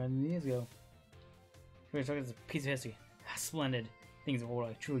 100 years ago. We're talking as a piece of history. Splendid. Things of old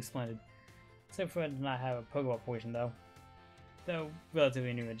are truly splendid. Except for it does not have a Pokeball portion, though. Though,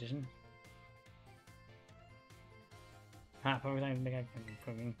 relatively new addition. Perfect time to make a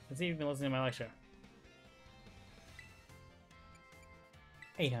cooking. Let's see if you've been listening to my lecture.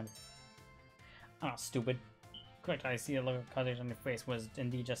 800. I'm not stupid. Correct, I see the look of causation on your face was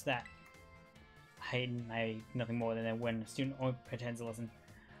indeed just that. I hate nothing more than when a student only pretends to listen.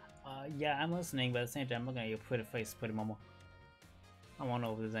 Yeah, I'm listening, but at the same time, I'm looking at your pretty face, pretty mama. I want to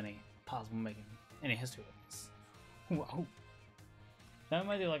know if there's any possible making any history with this. Whoa. That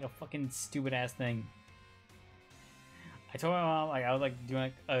might be like a fucking stupid ass thing. I told my mom, like, I was like doing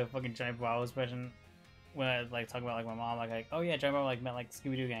like a fucking Johnny Bravo expression when I like talking about like my mom, like oh yeah, Johnny Bravo like met like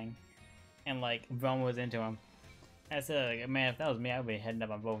Scooby Doo gang, and like Velma was into him. I said, like, man, if that was me, I'd be heading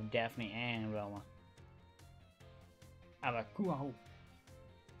up on both Daphne and Velma. I'm like, whoa.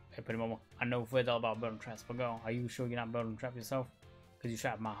 Hey, pretty mama, I know Fred's all about building traps, but girl, are you sure you're not building a trap yourself? Because you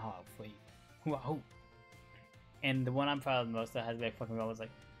trapped my heart for you. Whoa. And the one I'm proud of the most that has been fucking Velma's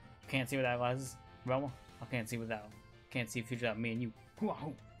like, you can't see without glasses, Velma? I can't see without. Can't see future without me and you.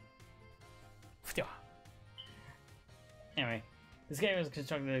 Whoa. Anyway, this game was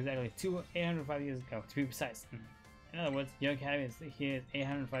constructed exactly 805 years ago, to be precise. In other words, Young Academy is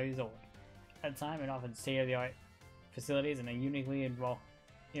 805 years old. At the time, it offered state-of-the-art facilities and a uniquely involved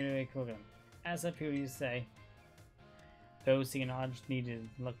curriculum. As some people used to say, those seeking knowledge need to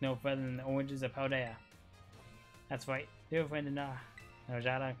look no further than the oranges of PALDEAN. That's right, dear friend in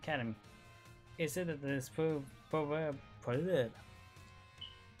Narjada Academy. It said that this proverb.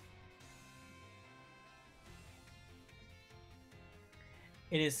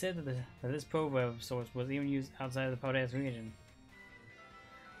 It is said that this proverb source was even used outside of the PALDEAN region.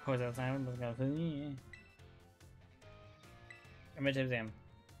 Of course, outside of the midterm exam.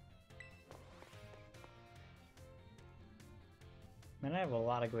 Man, I have a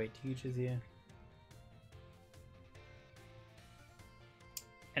lot of great teachers here.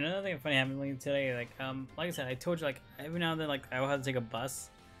 And another thing funny happened today, like I said, I told you, like, every now and then, like, I will have to take a bus.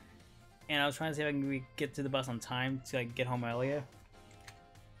 And I was trying to see if I can get to the bus on time to, like, get home earlier.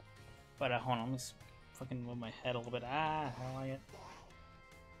 But, hold on, let's fucking move my head a little bit. I don't like it.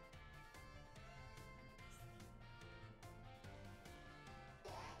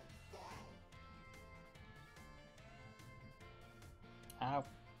 Oh,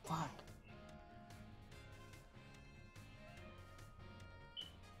 fuck.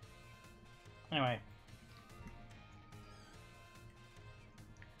 Anyway.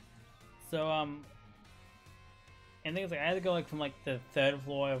 So, and things like I had to go, like, from, like, the 3rd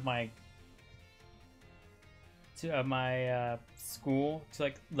floor of my school to,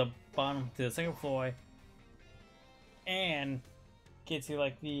 like, the bottom to the 2nd floor and get to,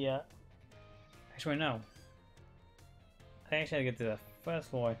 like, the actually no, I actually had to get to the 1st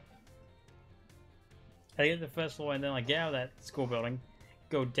floor. I get to the 1st floor and then, like, get out of that school building,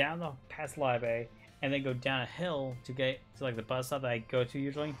 go down the past library, and then go down a hill to get to, like, the bus stop that I go to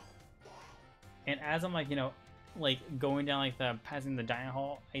usually. And as I'm, like, you know, like, going down, like, passing the dining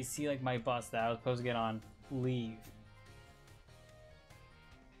hall, I see, like, my bus that I was supposed to get on leave.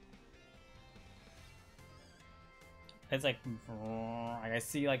 It's like I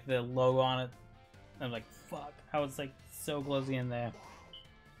see, like, the logo on it. I'm like, fuck. I was, like, so close to in there.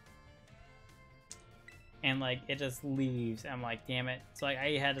 And, like, it just leaves. I'm like, damn it. So, like,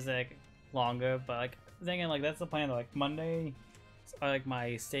 I had to say, like, longer, but, like, thinking, like, that's the plan. Like, Monday, like,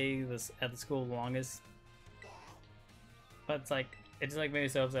 my stay at the school the longest. But it's like, it just, like, made me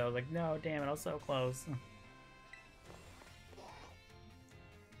so upset. I was like, no, damn it, I was so close.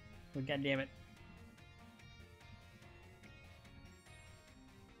 God damn it.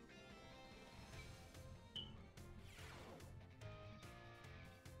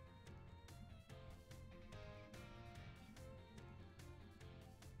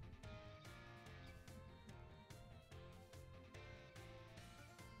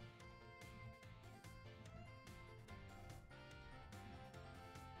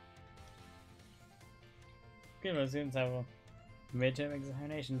 Good, most students have midterm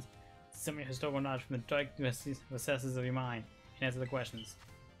examinations. Some historical knowledge from the dark recesses of your mind and answer the questions.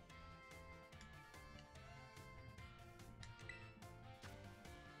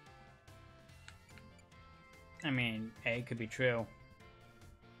 I mean, A could be true.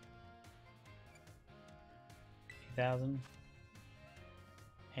 2,000.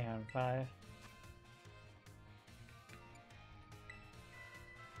 805.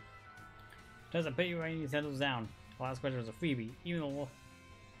 Doesn't put you writing these utensils down. The last question was a freebie. Even though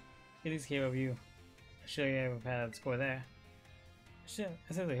it is care of you. I should have had a score there. I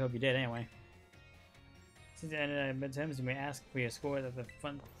certainly hope you did anyway. Since you ended at midterms, you may ask for your score at the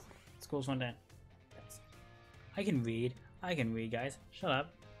school's front end. I can read, guys. Shut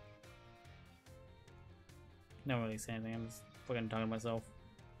up. Not really saying anything. I'm just fucking talking to myself.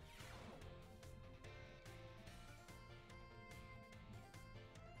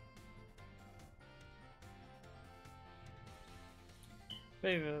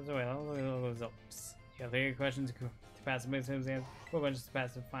 Results. You have 3 questions to pass the midterm exam, 4 questions to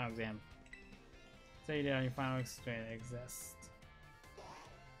pass the final exam. So you did on your final exam exist.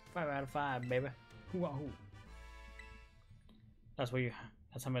 5 out of 5, baby. Wahoo. That's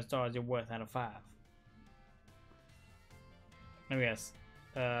how much stars you're worth out of 5. Let me guess.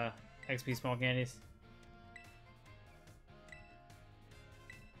 XP small candies.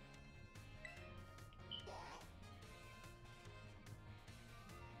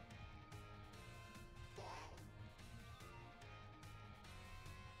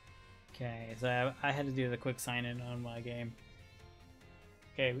 Okay, so I had to do the quick sign in on my game.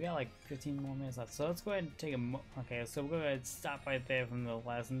 Okay, we got like 15 more minutes left, so let's go ahead and take a okay, so we'll go ahead and stop right there from the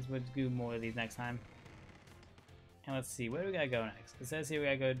lessons. We'll do more of these next time. And let's see, where do we gotta go next? It says here we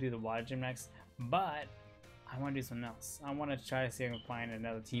gotta go do the water gym next, but I want to do something else. I want to try to see if I can find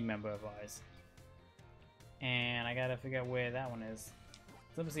another team member of ours. And I gotta figure out where that one is.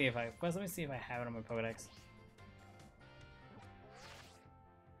 So let me see if I have it on my Pokedex.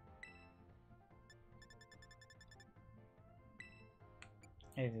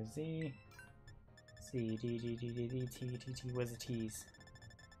 A to Z. C, D, D, D, D, D, T, T, T. Where's the T's?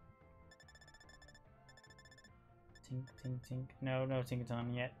 Tink, tink, tink. No, no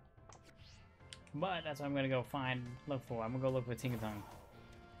Tinkaton yet. But that's what I'm gonna go look for. I'm gonna go look for Tinkaton.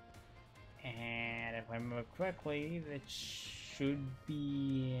 And if I remember correctly, that should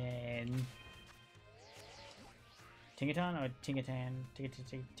be in Tinkaton or Tinkatan?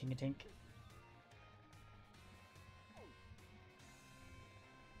 Tinkatink?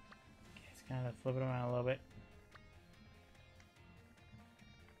 Okay, it's kind of flip it around a little bit.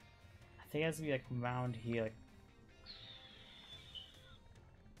 I think it has to be like around here. Like,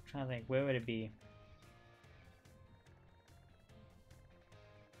 I'm trying to think, where would it be?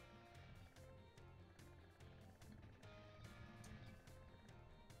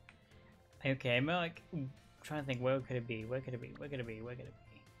 Okay, I'm like trying to think, where could it be? Where could it be? Where could it be? Where could it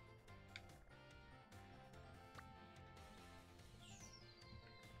be?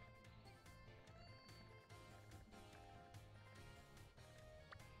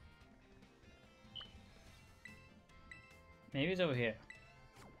 Maybe it's over here.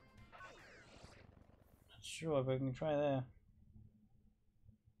 Not sure, but we can try there.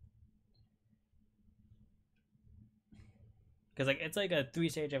 Because like it's like a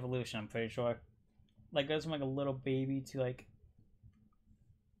 3-stage evolution, I'm pretty sure. Like goes from like a little baby to like,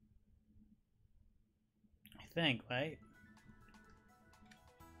 I think, right?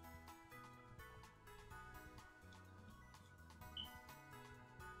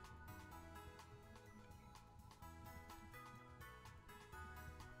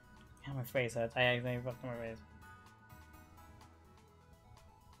 Yeah, my face hurts. I accidentally fucked my face.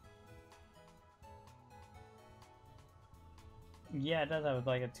 Yeah, it does have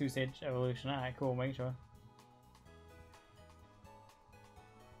like a 2-stage evolution. Alright, cool, make sure.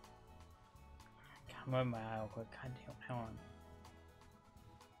 Come on, my eye real quick. God damn, hang on.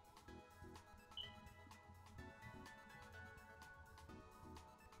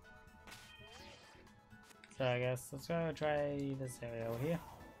 So I guess let's go try this area over here.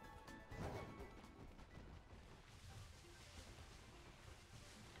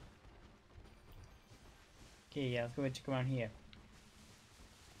 Okay, yeah, let's go check around here.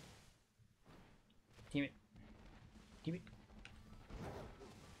 Team it. Keep it.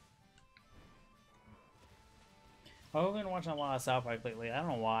 I've been watching a lot of South Park lately. I don't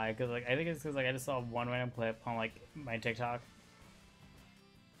know why, because like I think it's because like I just saw one random clip on like my TikTok.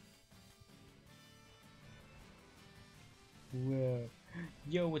 Whoa.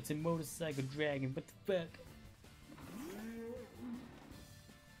 Yo, it's a motorcycle dragon. What the fuck?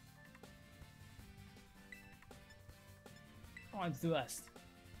 On thrust.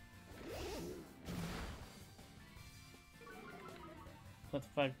 What the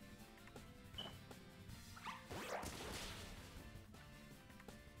fuck?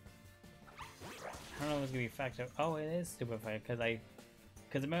 I don't know if it's gonna be effective. Oh, it is super effective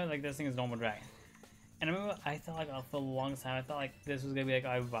because remember like this thing is normal dragon, and I remember I thought like for the longest time I thought like this was gonna be like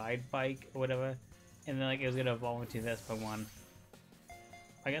a ride bike or whatever, and then like it was gonna evolve into this Pokemon.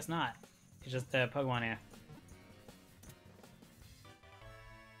 I guess not. It's just a Pokemon here.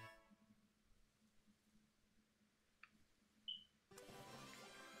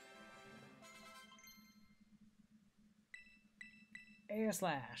 Air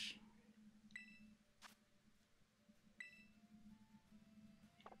Slash.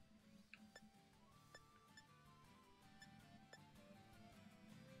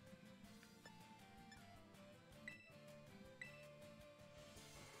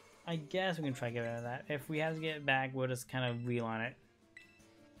 I guess we can try to get rid of that. If we have to get it back, we'll just kind of reel on it.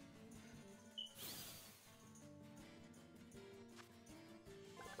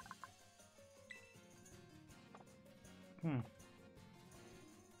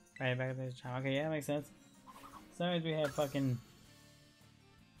 Right back at this time. Okay, yeah, that makes sense. Sometimes we had fucking.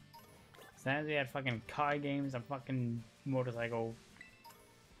 Sometimes we had fucking car games and fucking motorcycle.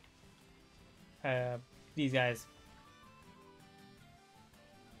 These guys.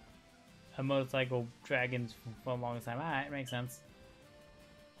 Motorcycle dragons for a long time. Alright, makes sense.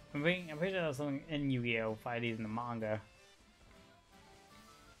 I'm pretty sure there was something in Yu-Gi-Oh! Fight these in the manga.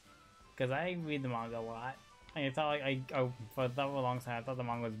 Because I read the manga a lot. I thought like for a long time I thought the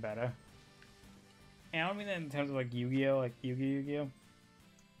manga was better. And I don't mean that in terms of like Yu-Gi-Oh! Like Yu-Gi-Oh!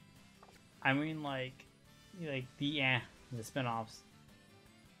 I mean like the spin-offs.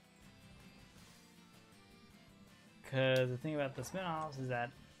 Cause the thing about the spin-offs is that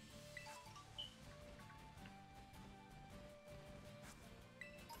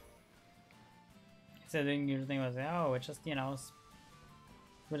so then you think was oh it's just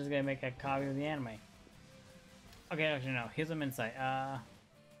we're just gonna make a copy of the anime. Okay, actually no. Here's some insight.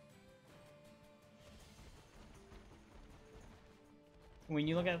 when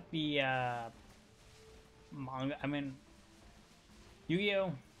you look at the manga, I mean,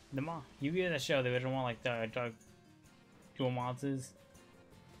 Yu-Gi-Oh, Yu-Gi-Oh, the show, the original one, like the Dark Dual Monsters,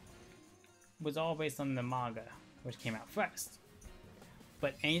 was all based on the manga, which came out first.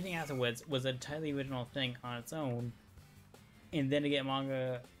 But anything afterwards was an entirely original thing on its own, and then to get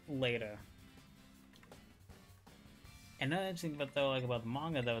manga later. Another interesting thing though, like about the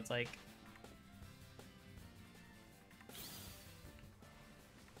manga though, it's like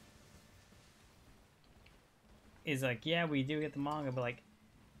is like, yeah, we do get the manga, but like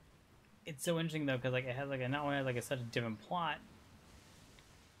it's so interesting though, because like it has like not only has like such a different plot,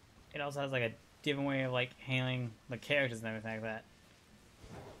 it also has like a different way of like handling the characters and everything like that.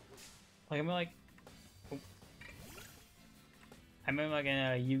 Like I mean, like I remember like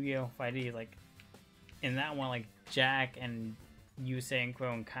in Yu-Gi-Oh! 5D, like in that one, like Jack and Yusei and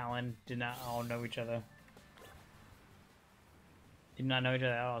Crow and Colin did not all know each other. Did not know each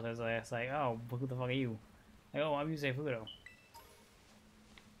other at all. So it's like, oh, who the fuck are you? Like, oh, I'm Yusei Fudo.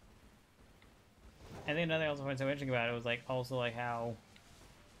 I think another thing I also find so interesting about it was like also like how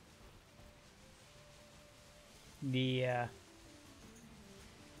the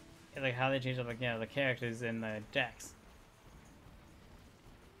like how they changed up, like, you know, the characters in the decks.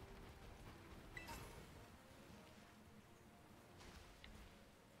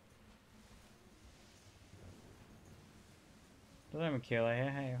 Hello, Makila.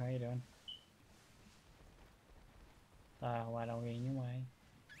 Hey, how you doing? Why don't we get in your way?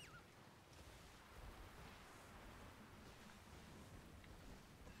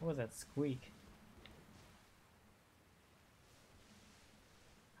 What was that squeak?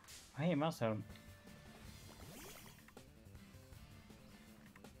 Hey, mouse home.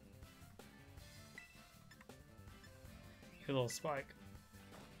 Your little spike.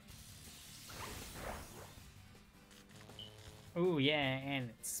 Ooh, yeah, and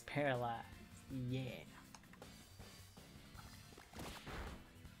it's paralyzed. Yeah.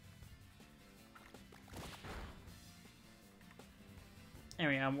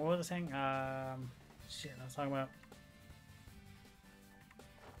 Anyway, what was I saying? Shit, I was talking about.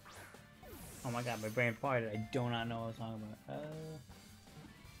 Oh my god, my brain farted. I do not know what I was talking about.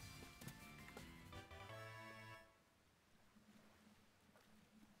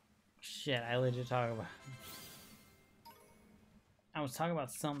 Shit, I legit talking about. I was talking about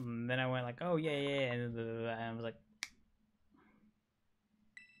something, then I went like, oh yeah, and I was like,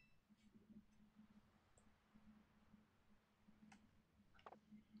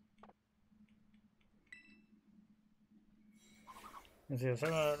 let's see, I was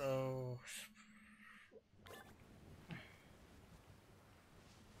talking about, oh,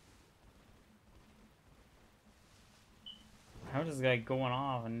 I was just like going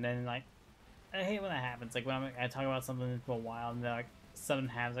off, and then like, I hate when that happens. Like when I talk about something for a while, and then like something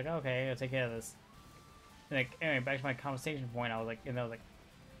happens, like okay, I'll take care of this. And, like anyway, back to my conversation point, I was like, I don't know what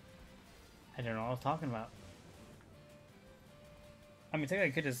I was talking about. I mean, technically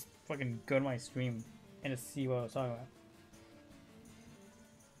I could just fucking go to my stream and just see what I was talking about.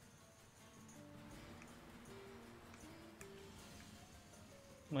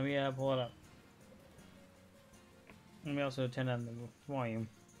 Let me pull it up. Let me also turn on the volume,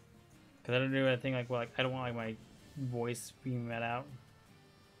 because I don't do anything like, well, like I don't want like my voice being that out.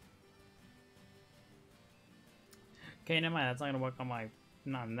 Okay, never mind. That's not gonna work on my,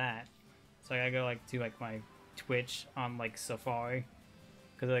 not on that. So I gotta go like to like my Twitch on like Safari,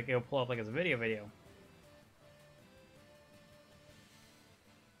 because like it'll pull up like as a video.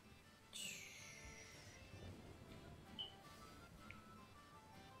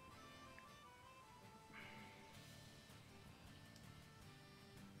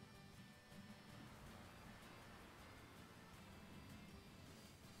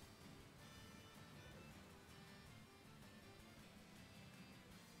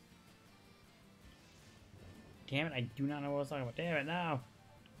 Damn it, I do not know what I was talking about. Damn it, no.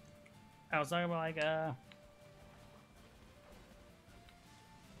 I was talking about like,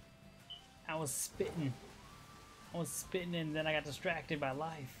 I was spitting and then I got distracted by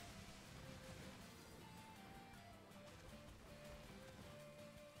life.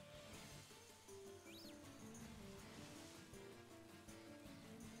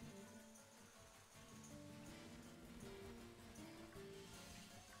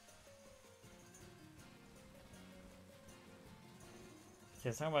 Yeah,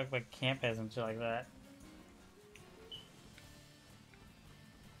 it's talking about like campus and shit like that.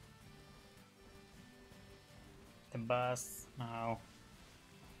 The bus. No.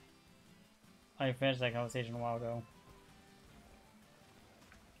 I finished that conversation a while ago.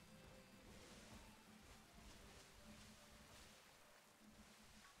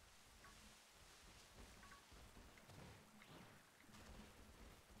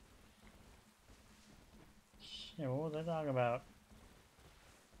 Yeah, what was I talking about?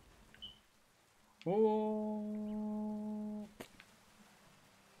 Oh.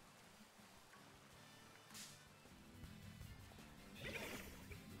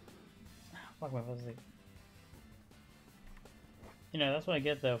 Fuck my pussy. You know, that's what I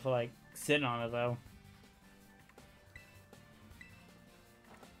get though for like sitting on it though.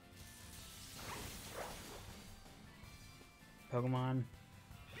 Pokemon.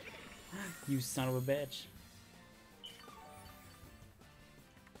 You son of a bitch.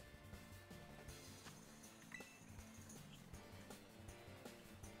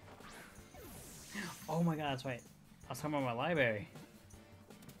 Oh my god, that's right. I was talking about my library.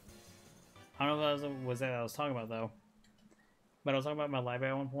 I don't know if that was that I was talking about though. But I was talking about my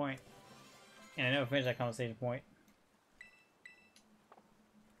library at one point. And I never finished that conversation point.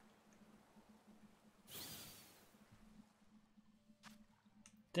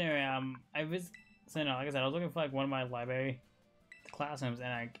 Anyway, I was, so no, like I said, I was looking for like one of my library classrooms and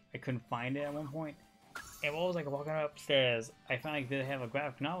I couldn't find it at one point. And while I was like walking upstairs, I found like they have a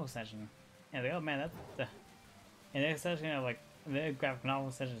graphic novel section. And I was like, oh man, that's the, and their section of like, their graphic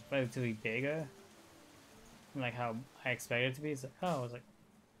novel section is relatively bigger than like how I expected it to be. So, oh, I was like,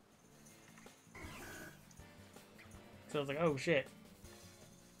 so I was like, oh shit.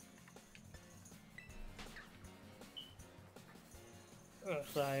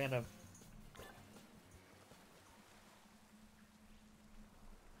 So I gotta.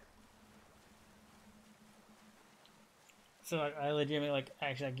 So like, I legitimately like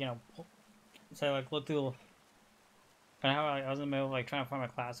actually like, you know, so I like looked through. And how I was in the middle of like trying to find my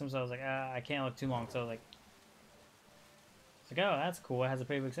classroom, so I was like, I can't look too long. So I was like, it's like, oh, that's cool. It has a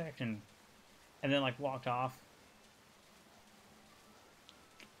pretty big section, and then like walked off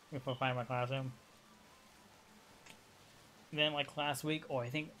before finding my classroom. And then like last week, or I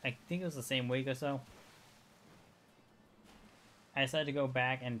think it was the same week or so, I decided to go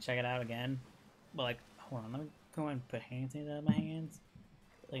back and check it out again. But like, hold on, let me go and put hand sanitizer on my hands,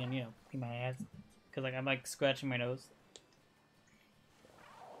 like, and you know, clean my ass, cause like I'm like scratching my nose.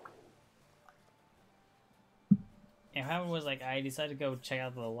 And how it was like, I decided to go check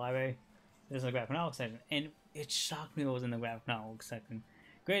out the library. There's a graphic novel section, and it shocked me what was in the graphic novel section.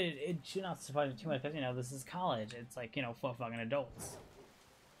 Granted, it should not surprise me too much because, you know, this is college. It's like, you know, for fucking adults.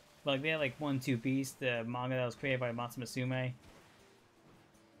 But like, they had like One Piece, the manga that was created by Matsume Sume,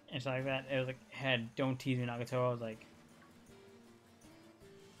 and stuff like that. It was like, had Don't Tease Me Nagato. I was like,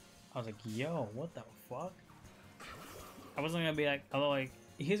 yo, what the fuck? I wasn't gonna be like, although like,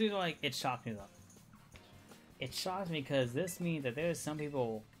 here's the reason why like, it shocked me though. It shocked me because this means that there's some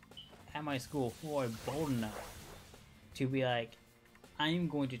people at my school who are bold enough to be like, I'm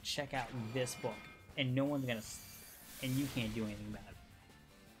going to check out this book, and no one's gonna, and you can't do anything about it.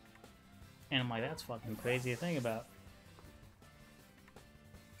 And I'm like, that's fucking crazy to think about.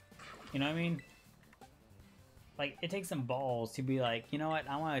 You know what I mean? Like, it takes some balls to be like, you know what,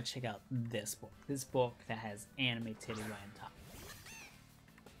 I want to check out this book that has anime titty right on top.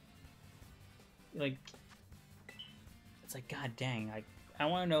 Like, it's like, god dang, like, I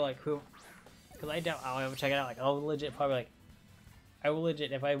want to know, like, who, because I doubt I'll ever check it out. Like, I'll legit probably, like, I will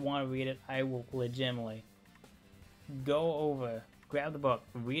legit, if I want to read it, I will legitimately go over, grab the book,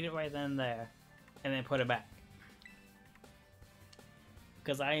 read it right then and there, and then put it back.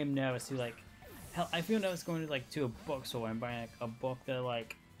 Because I am nervous to, like, hell, I feel nervous going to, like, to a bookstore and buying, like, a book that,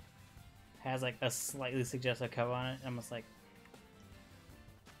 like, has, like, a slightly suggestive cover on it. I'm just like,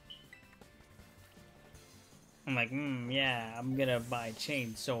 yeah, I'm gonna buy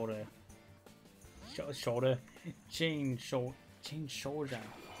Chain Shoulder. Chain Shoulder. Chain Shoulder.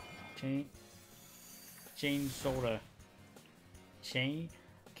 Chain Shoulder. Chain.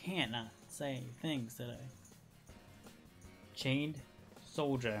 Can't not say things today. Chained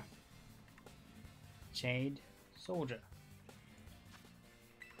Soldier. Chained Soldier.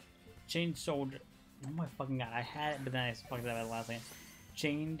 Chained Soldier. Oh my fucking god, I had it, but then I fucked it up at the last second.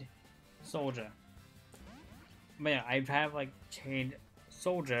 Chained Soldier. But yeah, I have like Chained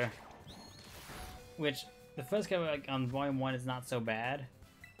Soldier, which the first cover like on volume 1 is not so bad,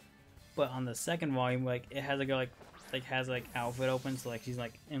 but on the second volume, like it has like has like outfit open, so like she's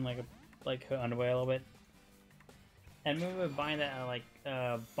like in like her underwear a little bit. And I remember buying that at like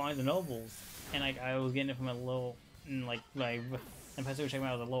Barnes and Nobles, and like I was getting it from a little and the person who was checking me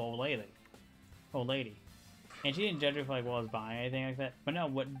out was a little old lady, and she didn't judge me for like what I was buying or anything like that. But no,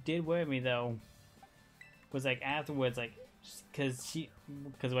 what did worry me though was like afterwards, like because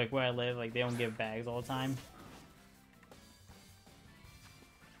like where I live, like they don't give bags all the time.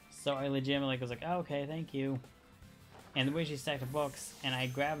 So I legitimately was like, oh, okay, thank you. And the way she stacked the books, and I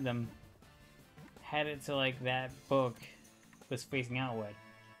grabbed them, had it to like that book was facing outward.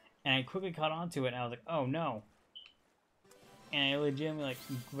 And I quickly caught on to it and I was like, oh no. And I legitimately like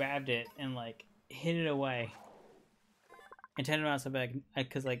grabbed it and like hid it away. And turned around so back,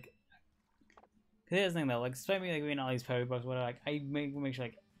 cause like, here's the thing though, like, despite me like reading all these poetry books, whatever, like, I make sure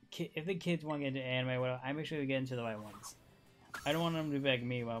like, if the kids want to get into anime, whatever, I make sure they get into the right ones. I don't want them to be like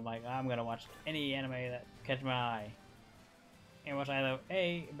me, where I'm like, I'm gonna watch any anime that catches my eye, and watch either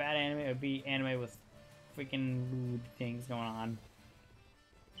A, bad anime, or B, anime with freaking lewd things going on.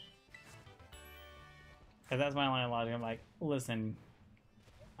 Cause that's my line of logic. I'm like, listen,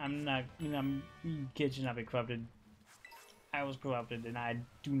 I'm not, you know, kids should not be corrupted. I was corrupted, and I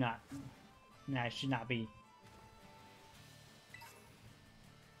do not, and I should not be.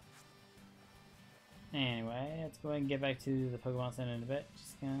 Anyway, let's go ahead and get back to the Pokemon Center in a bit.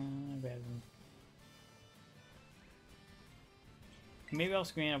 Just gonna grab them. Maybe off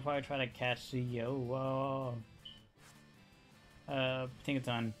screen I'll probably try to catch the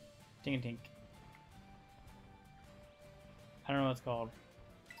Tinkaton. Tink. I don't know what it's called.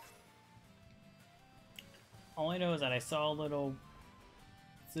 All I know is that I saw a little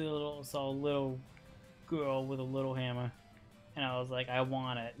girl with a little hammer, and I was like, I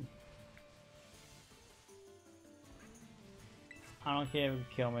want it. I don't care if it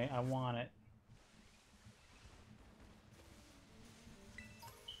kill me. I want it.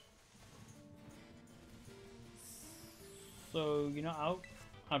 So you know,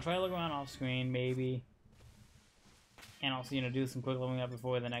 I'll try to look around off screen maybe, and also do some quick leveling up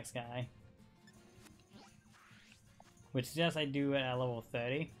before the next guy. Which suggests I do it at level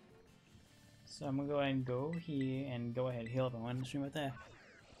 30. So I'm gonna go ahead and go here and go ahead and heal everyone in the stream right there.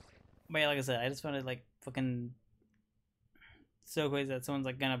 But yeah, like I said, I just found it like fucking so crazy that someone's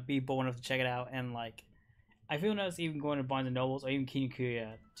like gonna be bold enough to check it out, and like I feel nice even going to Barnes and Nobles or even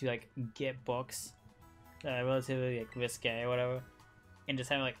Kinokuniya to like get books that are relatively like risque or whatever, and just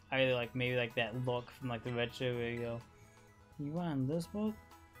having like either like maybe like that look from like the retro where you go, you want this book,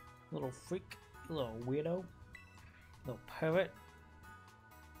 little freak, little weirdo. Little pervert.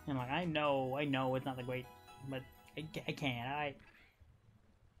 And like, I know it's not that great, but I can't, alright?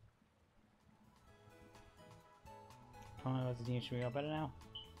 Oh, that's the team should be all better now.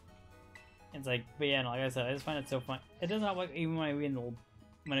 It's like, but yeah, no, like I said, I just find it so fun. It doesn't help like even when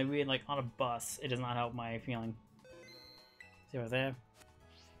I read like on a bus, it does not help my feeling. See right there?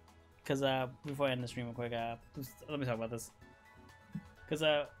 Cause before I end the stream real quick, let me talk about this. Cause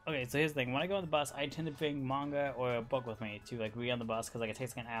okay, so here's the thing. When I go on the bus, I tend to bring manga or a book with me to like read on the bus, cause like it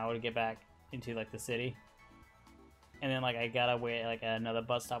takes like an hour to get back into like the city, and then like I gotta wait like at another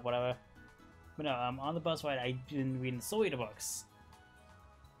bus stop, whatever. But no, on the bus ride, I've been reading solely the books,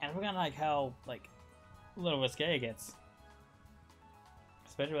 and I forgot like how like little risque it gets,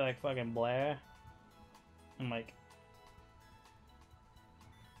 especially with, like fucking Blair, and like.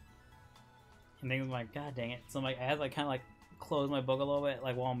 And things like, god dang it. So I'm like, I had to like kind of like close my book a little bit,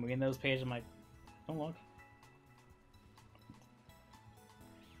 like while I'm reading those pages. I'm like, don't look.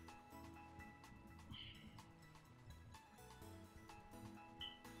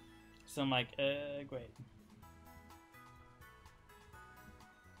 So I'm like, great.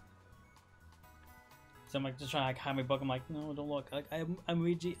 So I'm like, just trying to like, hide my book. I'm like, no, don't look. Like, I'm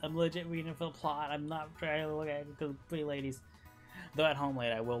legit reading for the plot. I'm not trying to look at it because of pretty ladies. Though at home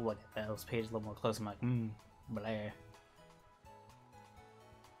later, I will look at those pages a little more close. I'm like, Blair.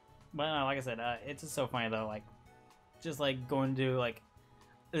 But no, like I said, it's just so funny though, like, just like going to like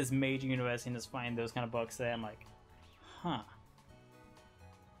this major university and just find those kind of books there. I'm like, huh.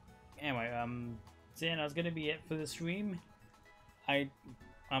 Anyway, so yeah, that's gonna be it for the stream.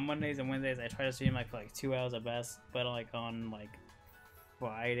 On Mondays and Wednesdays I try to stream like for like 2 hours at best, but like on like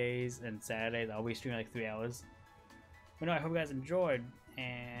Fridays and Saturdays I'll be streaming like 3 hours. But no, I hope you guys enjoyed,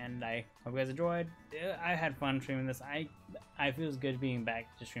 and I hope you guys enjoyed. I had fun streaming this. I feel it's good being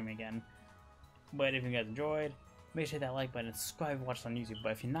back to streaming again. But if you guys enjoyed, make sure to hit that like button and subscribe and watch us on YouTube.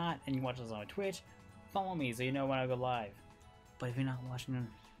 But if you're not and you watch us on Twitch, follow me so you know when I go live. But if you're not watching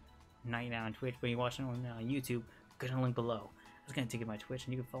right now on Twitch, but you're watching on YouTube, go to the link below. It's gonna take you to my Twitch,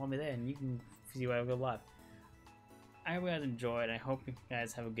 and you can follow me there, and you can see when I go live. I hope you guys enjoyed. I hope you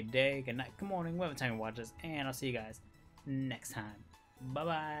guys have a good day, good night, good morning, whatever time you watch this, and I'll see you guys next time. Bye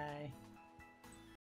bye.